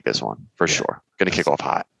going to take this one for sure. Going to kick off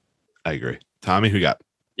hot. I agree. Tommy, who got?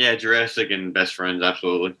 Yeah, Jurassic and Best Friends,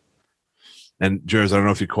 absolutely. And Jers, I don't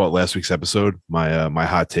know if you caught last week's episode, my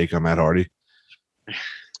hot take on Matt Hardy.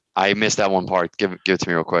 I missed that one part. Give it to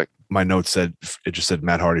me real quick. My notes said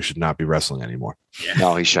Matt Hardy should not be wrestling anymore. Yeah.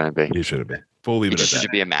 No, he shouldn't be. He shouldn't be. We'll leave it at that. He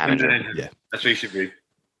should be a manager. Yeah, that's what he should be.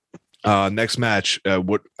 Next match,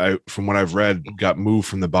 from what I've read, got moved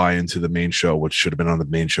from the buy-in to the main show, which should have been on the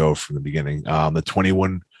main show from the beginning. The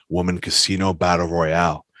 21-woman casino battle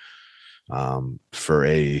royale. For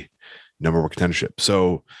a number one contendership.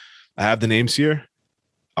 So I have the names here.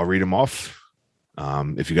 I'll read them off.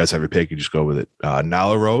 If you guys have your pick, you just go with it.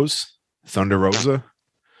 Nyla Rose, Thunder Rosa,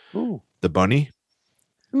 Ooh. The Bunny,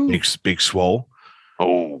 Big Swole,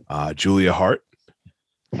 Julia Hart,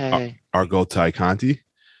 hey. Argo Tai Conti,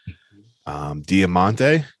 Diamante.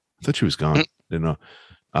 I thought she was gone. Didn't know.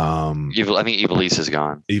 I think Evilise is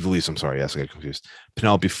gone. Evilise, I'm sorry. Yes, I got confused.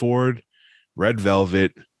 Penelope Ford, Red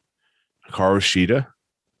Velvet, Hikaru Shida,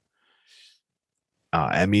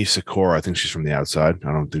 Emi Sakura. I think she's from the outside.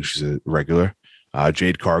 I don't think she's a regular.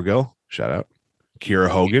 Jade Cargill, shout out. Kira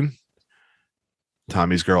Hogan,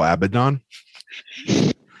 Tommy's girl Abaddon,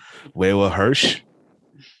 Layla Hirsch,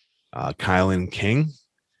 Kylan King,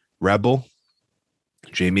 Rebel,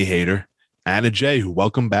 Jamie Hayter, Anna Jay, who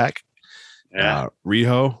welcome back,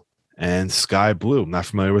 Riho, and Sky Blue. I'm not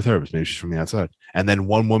familiar with her, but maybe she's from the outside. And then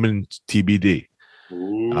one woman TBD.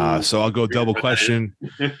 So I'll go double question.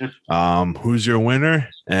 Who's your winner?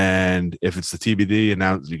 And if it's the TBD,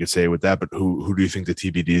 announce you could say it with that. But who do you think the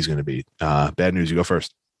TBD is going to be? Bad news. You go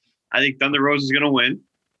first. I think Thunder Rose is going to win.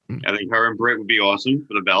 I think her and Britt would be awesome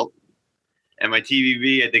for the belt. And my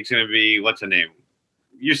TVB, I think, is going to be, what's her name?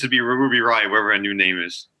 Used to be Ruby Riott, whatever her new name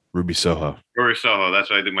is. Ruby Soho. Ruby Soho. That's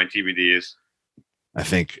what I think my TBD is. I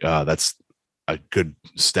think that's a good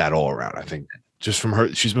stat all around. I think just from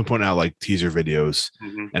her, she's been putting out like teaser videos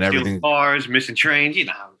and everything. Stealing cars, missing trains, you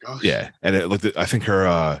know how it goes. Yeah, and it looked. I think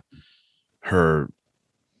her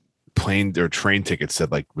plane or train ticket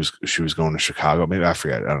said like she was going to Chicago. Maybe I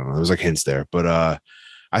forget. I don't know. There was like hints there, but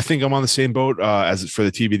I think I'm on the same boat as for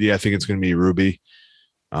the TBD. I think it's going to be Ruby.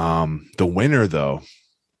 The winner though,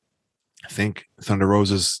 I think Thunder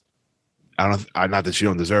Rosa's. Not that she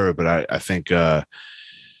don't deserve it, but I think.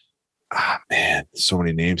 Man, so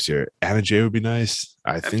many names here. Anna Jay would be nice.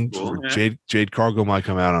 That's think cool, yeah. Jade Cargill might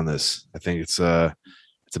come out on this. I think it's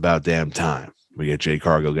about damn time we get Jade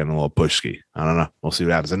Cargill getting a little push ski. I don't know. We'll see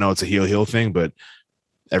what happens. I know it's a heel thing, but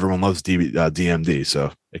everyone loves DMD,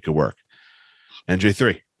 so it could work.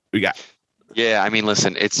 NJ3, we got. Yeah, I mean,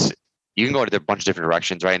 listen, you can go to a bunch of different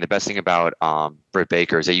directions, right? And the best thing about Britt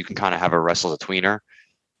Baker is that you can kind of have her wrestle as a tweener.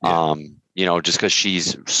 Yeah. Just because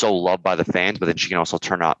she's so loved by the fans, but then she can also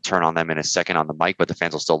turn on them in a second on the mic, but the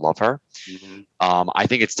fans will still love her. Mm-hmm. I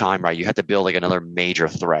think it's time, right? You have to build like another major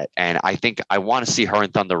threat. And I think I want to see her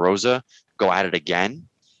and Thunder Rosa go at it again.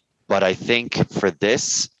 But I think for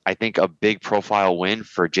this, I think a big profile win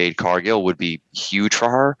for Jade Cargill would be huge for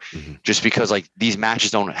her, just because like these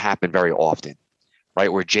matches don't happen very often,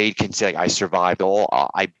 right? Where Jade can say, like, I survived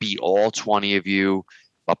I beat all 20 of you.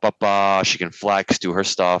 She can flex, do her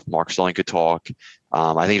stuff. Mark Sterling could talk.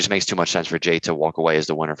 I think it just makes too much sense for Jade to walk away as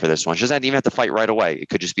the winner for this one. She doesn't even have to fight right away. It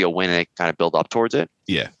could just be a win and they kind of build up towards it.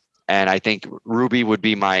 Yeah. And I think Ruby would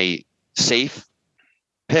be my safe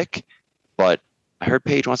pick, but I heard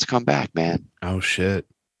Paige wants to come back, man. Oh, shit.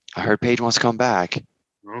 I heard Paige wants to come back.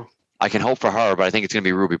 Oh. I can hope for her, but I think it's going to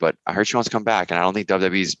be Ruby. But I heard she wants to come back, and I don't think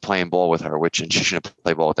WWE's playing ball with her, and she shouldn't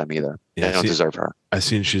play ball with them either. Yeah, they don't deserve her. I've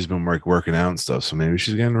seen she's been working out and stuff, so maybe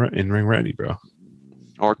she's getting in ring ready, bro.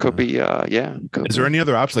 Or it could be, Is there any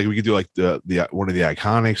other option? Like we could do like the one of the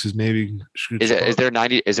Iconics is maybe. Is there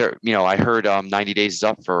 90? Is there? I heard 90 days is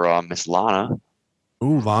up for Miss Lana.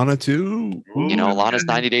 Ooh, Lana too. Ooh, Lana's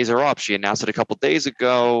 90 days are up. She announced it a couple days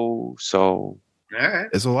ago, so. All right.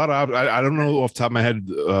 There's a lot of. I don't know off the top of my head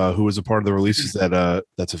who was a part of the releases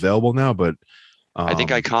that's available now, but I think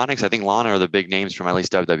Iconics, I think Lana are the big names from at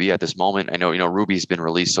least WWE at this moment. I know Ruby's been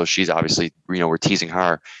released, so she's obviously we're teasing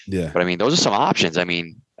her. Yeah. But I mean, those are some options. I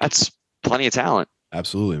mean, that's plenty of talent.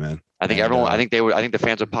 Absolutely, man. I think everyone. I think they would. I think the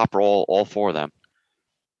fans would pop for all four of them.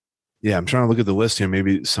 Yeah, I'm trying to look at the list here.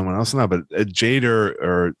 Maybe someone else now, but Jade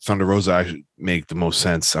or Thunder Rosa actually make the most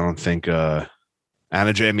sense. I don't think.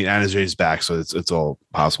 Anna Jay's back, so it's all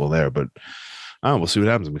possible there. But we'll see what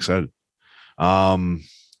happens. I'm excited.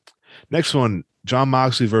 Next one, Jon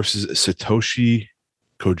Moxley versus Satoshi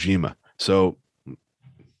Kojima. So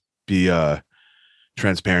be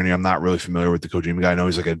transparent here. I'm not really familiar with the Kojima guy. I know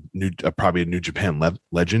he's like probably a New Japan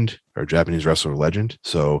legend or Japanese wrestler legend.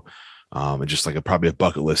 So it's just like probably a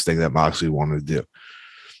bucket list thing that Moxley wanted to do.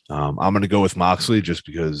 I'm going to go with Moxley just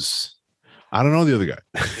because I don't know the other guy.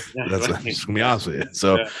 That's just gonna be honest with you.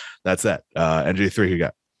 So that's that. NJ3, who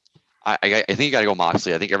got? I think you got to go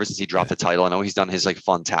Moxley. I think ever since he dropped the title, I know he's done his like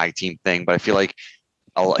fun tag team thing, but I feel like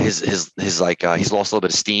he's lost a little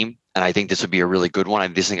bit of steam, and I think this would be a really good one. I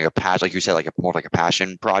just think like a patch, like you said, more of like a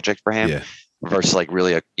passion project for him, versus like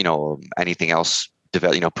really anything else.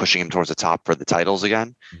 Pushing him towards the top for the titles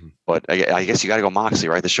again. Mm-hmm. But I guess you got to go Moxley,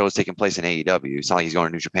 right? The show is taking place in AEW. It's not like he's going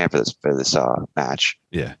to New Japan for this match.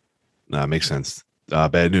 Yeah. No, makes sense.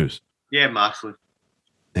 Bad news. Yeah, Moxley.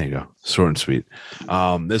 There you go. Short and sweet.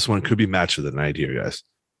 This one could be match of the night here, guys.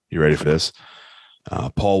 You ready for this?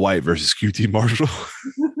 Paul White versus QT Marshall.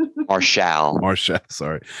 Marshall,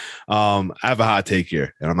 sorry. I have a hot take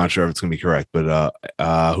here, and I'm not sure if it's going to be correct, but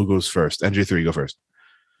who goes first? NJ3, go first.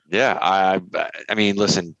 Yeah, I mean,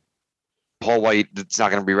 listen, Paul White, it's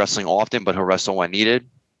not going to be wrestling often, but he'll wrestle when needed.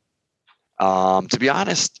 To be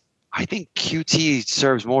honest, I think QT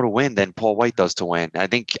serves more to win than Paul White does to win. I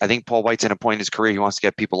think Paul White's in a point in his career he wants to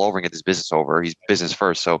get people over and get this business over. He's business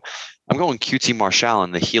first. So I'm going QT Marshall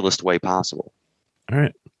in the heelest way possible. All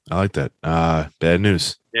right. I like that. Bad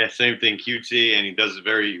news. Yeah, same thing. QT, and he does it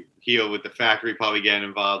very heel with the factory probably getting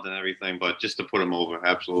involved and everything, but just to put him over,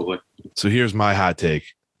 absolutely. So here's my hot take.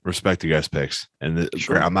 Respect you guys' picks. And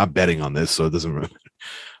sure. I'm not betting on this, so it doesn't really.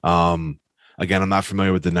 Again, I'm not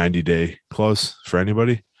familiar with the 90-day clause for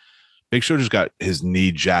anybody. Big Show just got his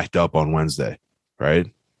knee jacked up on Wednesday,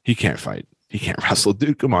 right? He can't fight. He can't wrestle.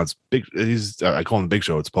 Dude, come on. It's big. I call him Big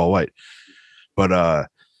Show. It's Paul White. But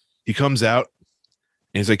he comes out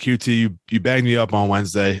and he's like, QT, you banged me up on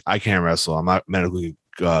Wednesday. I can't wrestle. I'm not medically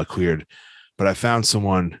cleared. but I found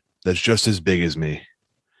someone that's just as big as me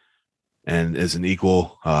and is an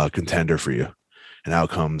equal contender for you. And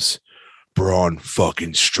out comes Braun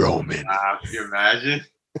fucking Strowman. Can you imagine?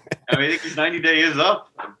 I mean, I think his 90-day is up.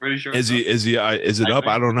 I'm pretty sure. Is it up?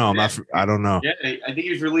 I don't know. I don't know. Yeah, I think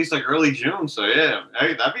he was released like early June. So yeah,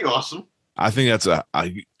 that'd be awesome. I think that's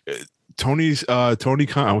Tony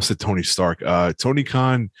Khan. I almost said Tony Stark. Tony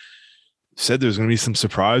Khan said there's going to be some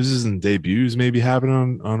surprises and debuts maybe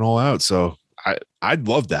happening on All Out. So I'd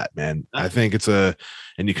love that, man. I think it's and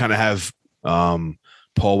you kind of have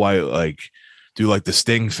Paul White like do like the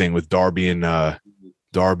Sting thing with Darby and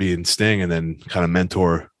Sting, and then kind of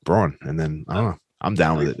mentor Braun, and then I don't know. I'm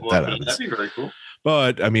down with it. If that happens. That'd be very cool.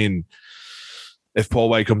 But I mean, if Paul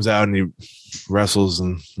White comes out and he wrestles,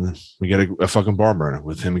 and we get a fucking barn burner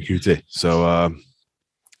with him and QT. So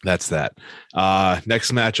that's that.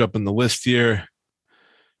 Next matchup in the list here: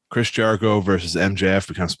 Chris Jericho versus MJF.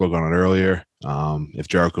 We kind of spoke on it earlier. If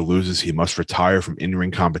Jericho loses, he must retire from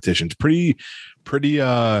in-ring competitions. Pretty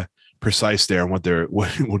precise there on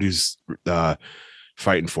what he's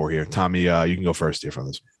fighting for here. Tommy, you can go first here for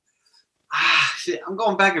this. I'm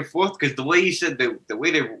going back and forth because the way he said the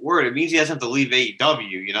way they word it means he doesn't have to leave AEW.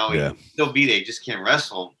 You know, he can still be there, he just can't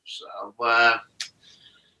wrestle. So,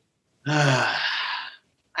 I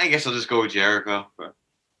guess I'll just go with Jericho. But,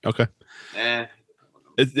 okay.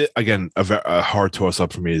 Again, a hard toss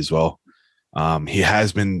up for me as well. He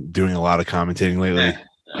has been doing a lot of commentating lately,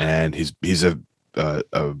 and he's a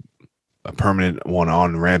permanent one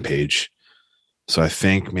on Rampage. So I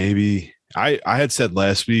think maybe I had said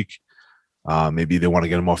last week maybe they want to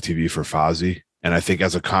get him off TV for Fozzy, and I think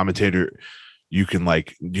as a commentator you can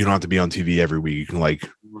you don't have to be on TV every week. You can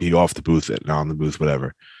be off the booth and on the booth,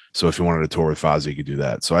 whatever. So if you wanted to tour with Fozzy, you could do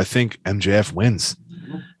that. So I think MJF wins.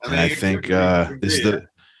 And I think this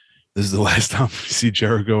is the last time we see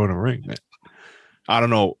Jericho in a ring, man. I don't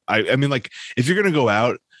know. I mean, if you're gonna go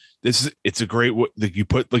out, it's a great you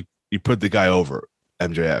put the guy over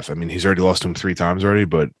MJF. I mean, he's already lost to him 3 times already,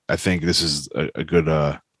 but I think this is a good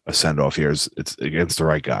a send off here. It's against the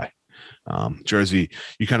right guy. Jersey,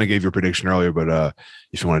 you kind of gave your prediction earlier, but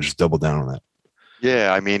if you want to just double down on that.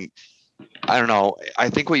 Yeah, I mean, I don't know. I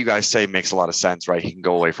think what you guys say makes a lot of sense, right? He can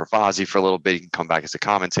go away for Fozzy for a little bit. He can come back as a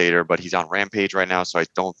commentator, but he's on Rampage right now, so I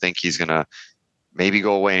don't think he's going to maybe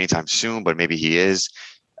go away anytime soon, but maybe he is.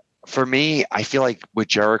 For me, I feel like with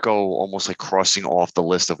Jericho almost like crossing off the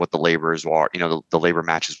list of what the laborers were, the labor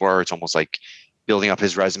matches were, it's almost like building up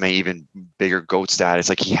his resume, even bigger GOAT status.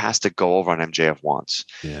 Like he has to go over on MJF once.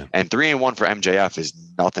 Yeah. And 3-1 for MJF is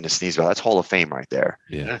nothing to sneeze about. That's Hall of Fame right there.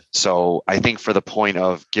 Yeah. So I think for the point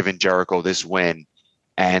of giving Jericho this win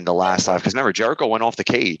and the last life, because remember, Jericho went off the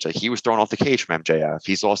cage. Like he was thrown off the cage from MJF.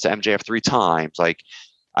 He's lost to MJF 3 times. Like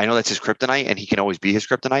I know that's his kryptonite and he can always be his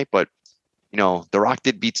kryptonite, but The Rock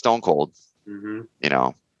did beat Stone Cold. Mm-hmm.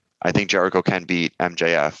 I think Jericho can beat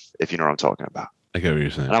MJF if you know what I'm talking about. I get what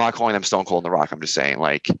you're saying. And I'm not calling them Stone Cold and The Rock. I'm just saying,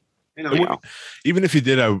 even if you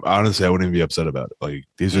did, I wouldn't even be upset about it.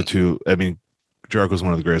 These are two. I mean, Jericho's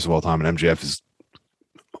one of the greatest of all time, and MJF is,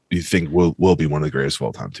 you think, will be one of the greatest of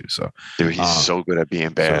all time too. So, dude, he's so good at being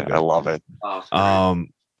bad. So I love it.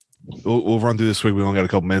 We'll run through this quick. We only got a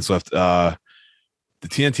couple minutes left. The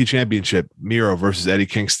TNT Championship, Miro versus Eddie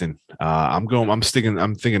Kingston. I'm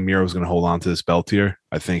thinking Miro's going to hold on to this belt here.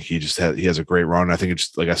 I think he has a great run. I think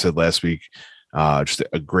it's like I said last week, just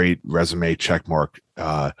a great resume check mark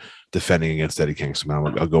defending against Eddie Kingston.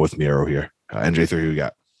 I'll go with Miro here. NJ3, who you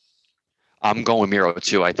got? I'm going Miro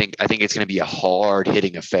too. I think it's going to be a hard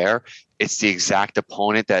hitting affair. It's the exact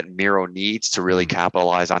opponent that Miro needs to really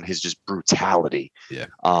capitalize on his just brutality. Yeah.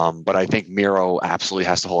 But I think Miro absolutely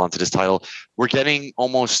has to hold on to this title. We're getting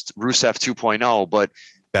almost Rusev 2.0, but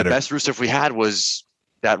the best Rusev we had was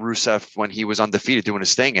that Rusev when he was undefeated doing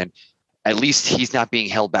his thing. And at least he's not being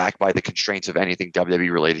held back by the constraints of anything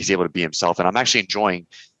WWE related. He's able to be himself. And I'm actually enjoying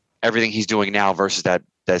everything he's doing now versus that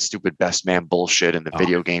stupid best man bullshit and the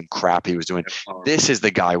video game crap he was doing. This is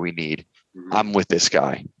the guy we need. I'm with this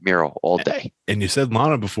guy, Miro, all day. And you said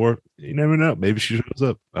Lana before. You never know. Maybe she shows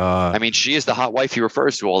up. I mean, she is the hot wife he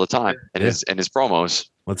refers to all the time in his promos.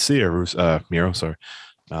 Let's see her, Miro. Sorry.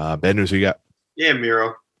 Bad news. Who you got? Yeah,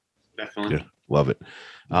 Miro. Definitely. Yeah, love it.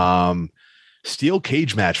 Steel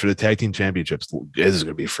cage match for the tag team championships. This is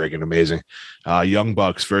going to be freaking amazing. Young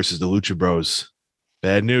Bucks versus the Lucha Bros.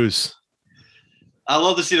 Bad news. I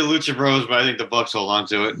love to see the Lucha Bros, but I think the Bucks hold on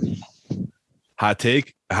to it. Hot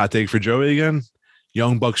take for Joey again.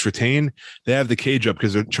 Young Bucks retain. They have the cage up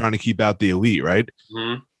because they're trying to keep out the elite, right?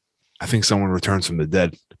 Mm-hmm. I think someone returns from the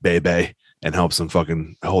dead, Bay, and helps them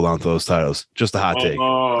fucking hold on to those titles. Just a hot take.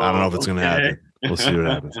 I don't know if it's going to happen. We'll see what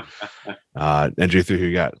happens. NJ3, who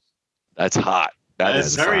you got? That's hot. That That's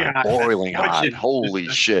is very hot. boiling hot. Question. Holy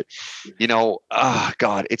shit.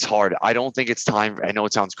 God, it's hard. I don't think it's time. I know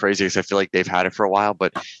it sounds crazy because I feel like they've had it for a while,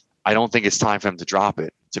 but I don't think it's time for them to drop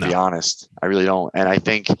it, to be honest. I really don't. And I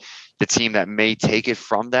think the team that may take it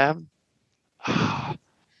from them, God,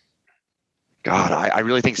 I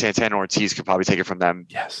really think Santana Ortiz could probably take it from them.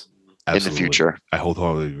 Yes. Absolutely. In the future. I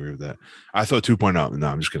wholeheartedly agree with that. I thought 2.0. No,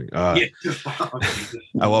 I'm just kidding. I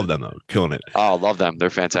love them though. Killing it. Oh, love them. They're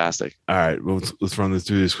fantastic. All right. Well, let's run this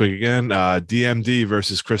through this quick again. DMD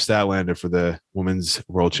versus Chris Statlander for the Women's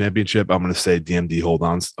World Championship. I'm going to say DMD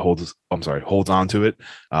holds on to it.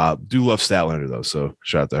 Do love Statlander though. So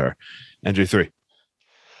shout out to her. NJ3.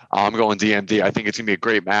 I'm going DMD. I think it's going to be a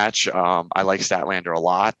great match. I like Statlander a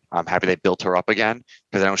lot. I'm happy they built her up again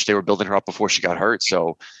because I know they were building her up before she got hurt.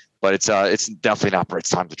 So, but it's definitely not. It's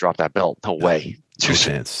time to drop that belt. No way. No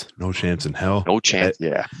chance. No chance in hell. No chance.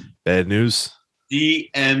 Yeah. Bad news.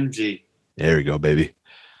 DMD. There we go, baby.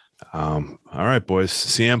 All right, boys.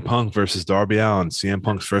 CM Punk versus Darby Allin. CM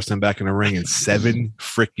Punk's first time back in the ring in 7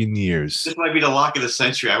 freaking years. This might be the lock of the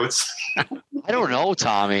century, I would say. I don't know,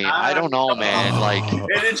 Tommy. I don't know, man. Like,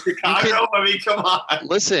 and in Chicago, I mean, come on.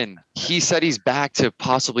 Listen, he said he's back to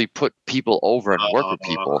possibly put people over and work with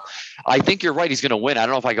people. I think you're right. He's going to win. I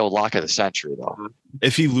don't know if I go lock of the century, though.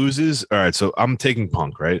 If he loses, all right, so I'm taking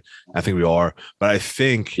Punk, right? I think we all are. But I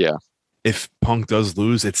think if Punk does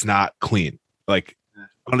lose, it's not clean. Like,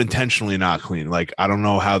 unintentionally not clean. Like, I don't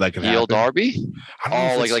know how that can happen. Darby?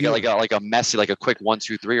 Like a messy, like a quick 1,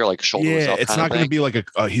 2, 3, or like shoulders up. Yeah, it's not going to be like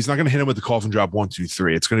he's not going to hit him with the coffin drop 1, 2,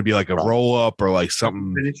 3. It's going to be like a roll up or like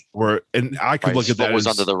something where, and I could look at that was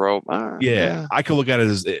as, under the rope. I could look at it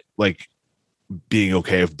as like being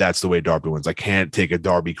okay if that's the way Darby wins. I can't take a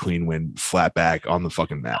Darby clean win flat back on the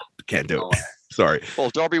fucking mat. Can't do it. Sorry. Well,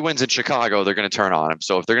 if Darby wins in Chicago, they're going to turn on him.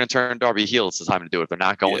 So if they're going to turn Darby heel, it's the time to do it. If they're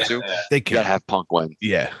not going to, they can have Punk win.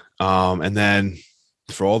 Yeah. And then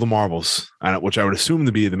for all the marbles, which I would assume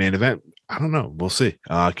to be the main event, I don't know. We'll see.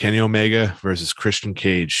 Kenny Omega versus Christian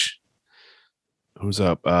Cage. Who's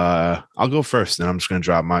up? I'll go first, and I'm just going to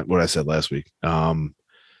drop what I said last week.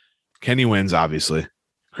 Kenny wins, obviously.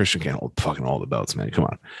 Christian can't hold fucking all the belts, man. Come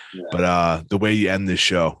on. Yeah. But the way you end this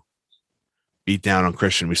show, beat down on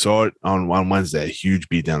Christian. We saw it on Wednesday, a huge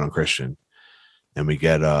beat down on Christian. And we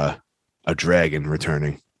get a dragon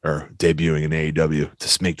returning or debuting in AEW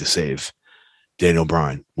to make the save. Daniel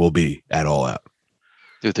Bryan will be at All Out.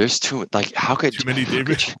 Dude, there's too many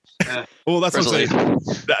David. Well, that's what I'm saying.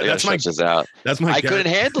 That's my out. That's my. I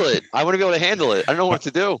couldn't handle it. I wouldn't be able to handle it. I don't know what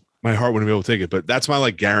to do. My heart wouldn't be able to take it, but that's my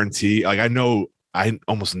like guarantee. Like I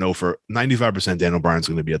almost know for 95% Daniel Bryan's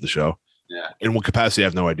going to be at the show. Yeah. In what capacity, I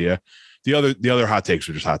have no idea. The other hot takes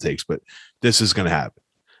are just hot takes, but this is going to happen.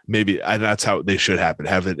 Maybe that's how they should happen.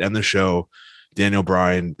 Have it end the show. Daniel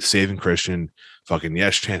Bryan saving Christian, fucking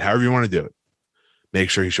yes chant, however you want to do it.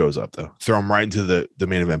 Make sure he shows up though. Throw him right into the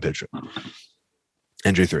main event picture.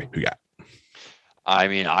 NJ3, who got? I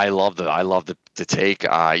mean, I love the take.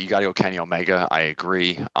 You got to go Kenny Omega. I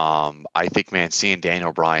agree. I think, man, seeing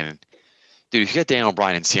Daniel Bryan, dude, if you get Daniel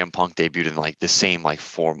Bryan and CM Punk debuted in like the same like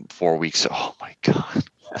four weeks, oh my god.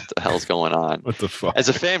 What the hell's going on? What the fuck? As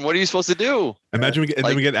a fan, what are you supposed to do? Imagine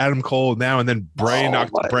then we get Adam Cole now and then Bray in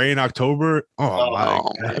October.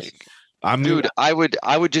 Oh my god. Dude, I would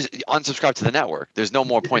just unsubscribe to the network. There's no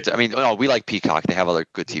more points. I mean, no, we like Peacock. They have other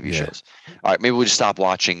good TV shows. All right, maybe we'll just stop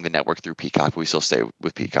watching the network through Peacock, but we still stay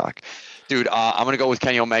with Peacock. Dude, I'm going to go with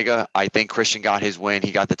Kenny Omega. I think Christian got his win.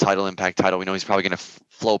 He got the Impact title. We know he's probably going to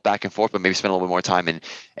float back and forth, but maybe spend a little bit more time in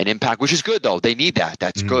Impact, which is good, though. They need that.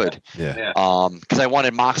 That's good. Yeah. Because I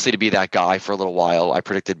wanted Moxley to be that guy for a little while. I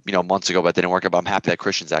predicted, months ago, but it didn't work out. But I'm happy that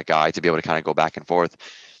Christian's that guy to be able to kind of go back and forth.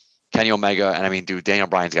 Kenny Omega, and I mean, dude, Daniel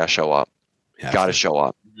Bryan's got to show up. Got to show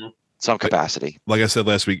up. Some capacity. Like I said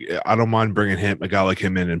last week, I don't mind bringing a guy like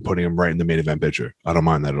him in and putting him right in the main event picture. I don't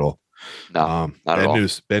mind that at all. No, not at all.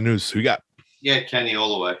 Bad news. Who you got? Yeah, Kenny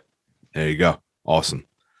all the way. There you go. Awesome.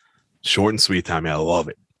 Short and sweet time. Yeah, I love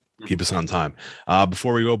it. Keep us on time.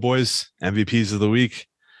 Before we go, boys, MVPs of the week.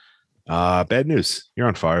 Bad news. You're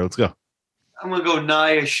on fire. Let's go. I'm gonna go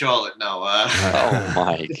Nia Charlotte. No. Oh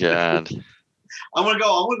my god. I'm gonna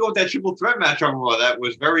go with that triple threat match on Raw. That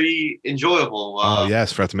was very enjoyable.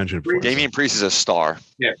 Yes, forgot to mention it before. Damian Priest is a star.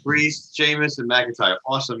 Yeah, Priest, Sheamus, and McIntyre.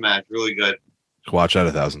 Awesome match. Really good. Watch that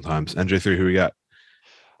 1,000 times. NJ3, who we got?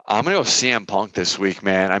 I'm gonna go CM Punk this week,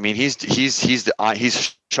 man. I mean, he's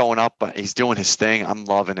showing up, but he's doing his thing. I'm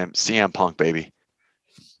loving him. CM Punk, baby.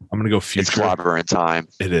 I'm gonna go future. It's clobber in time.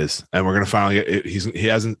 It is, and we're gonna finally get.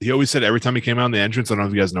 He always said every time he came out in the entrance. I don't know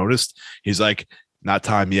if you guys noticed. He's like, not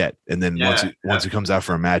time yet. And then once he comes out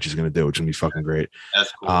for a match, he's going to do it, which is going to be fucking great.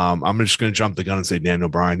 That's cool. I'm just going to jump the gun and say Daniel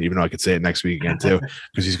Bryan, even though I could say it next week again too,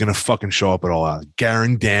 because he's going to fucking show up at All Out.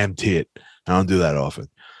 Guaranteed it. I don't do that often.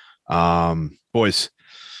 Boys,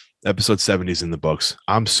 episode 70 is in the books.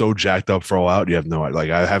 I'm so jacked up for All Out. You have no idea. Like,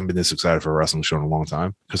 I haven't been this excited for a wrestling show in a long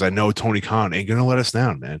time because I know Tony Khan ain't going to let us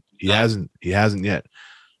down, man. He hasn't yet.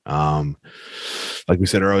 Like we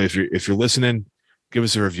said earlier, if you're listening, give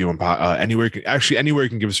us a review on anywhere you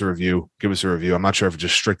can give us a review. Give us a review. I'm not sure if it's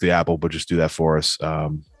just strictly Apple, but just do that for us.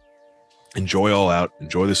 Enjoy All Out.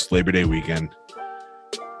 Enjoy this Labor Day weekend.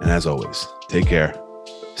 And as always, take care.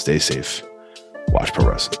 Stay safe. Watch pro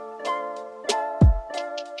wrestling.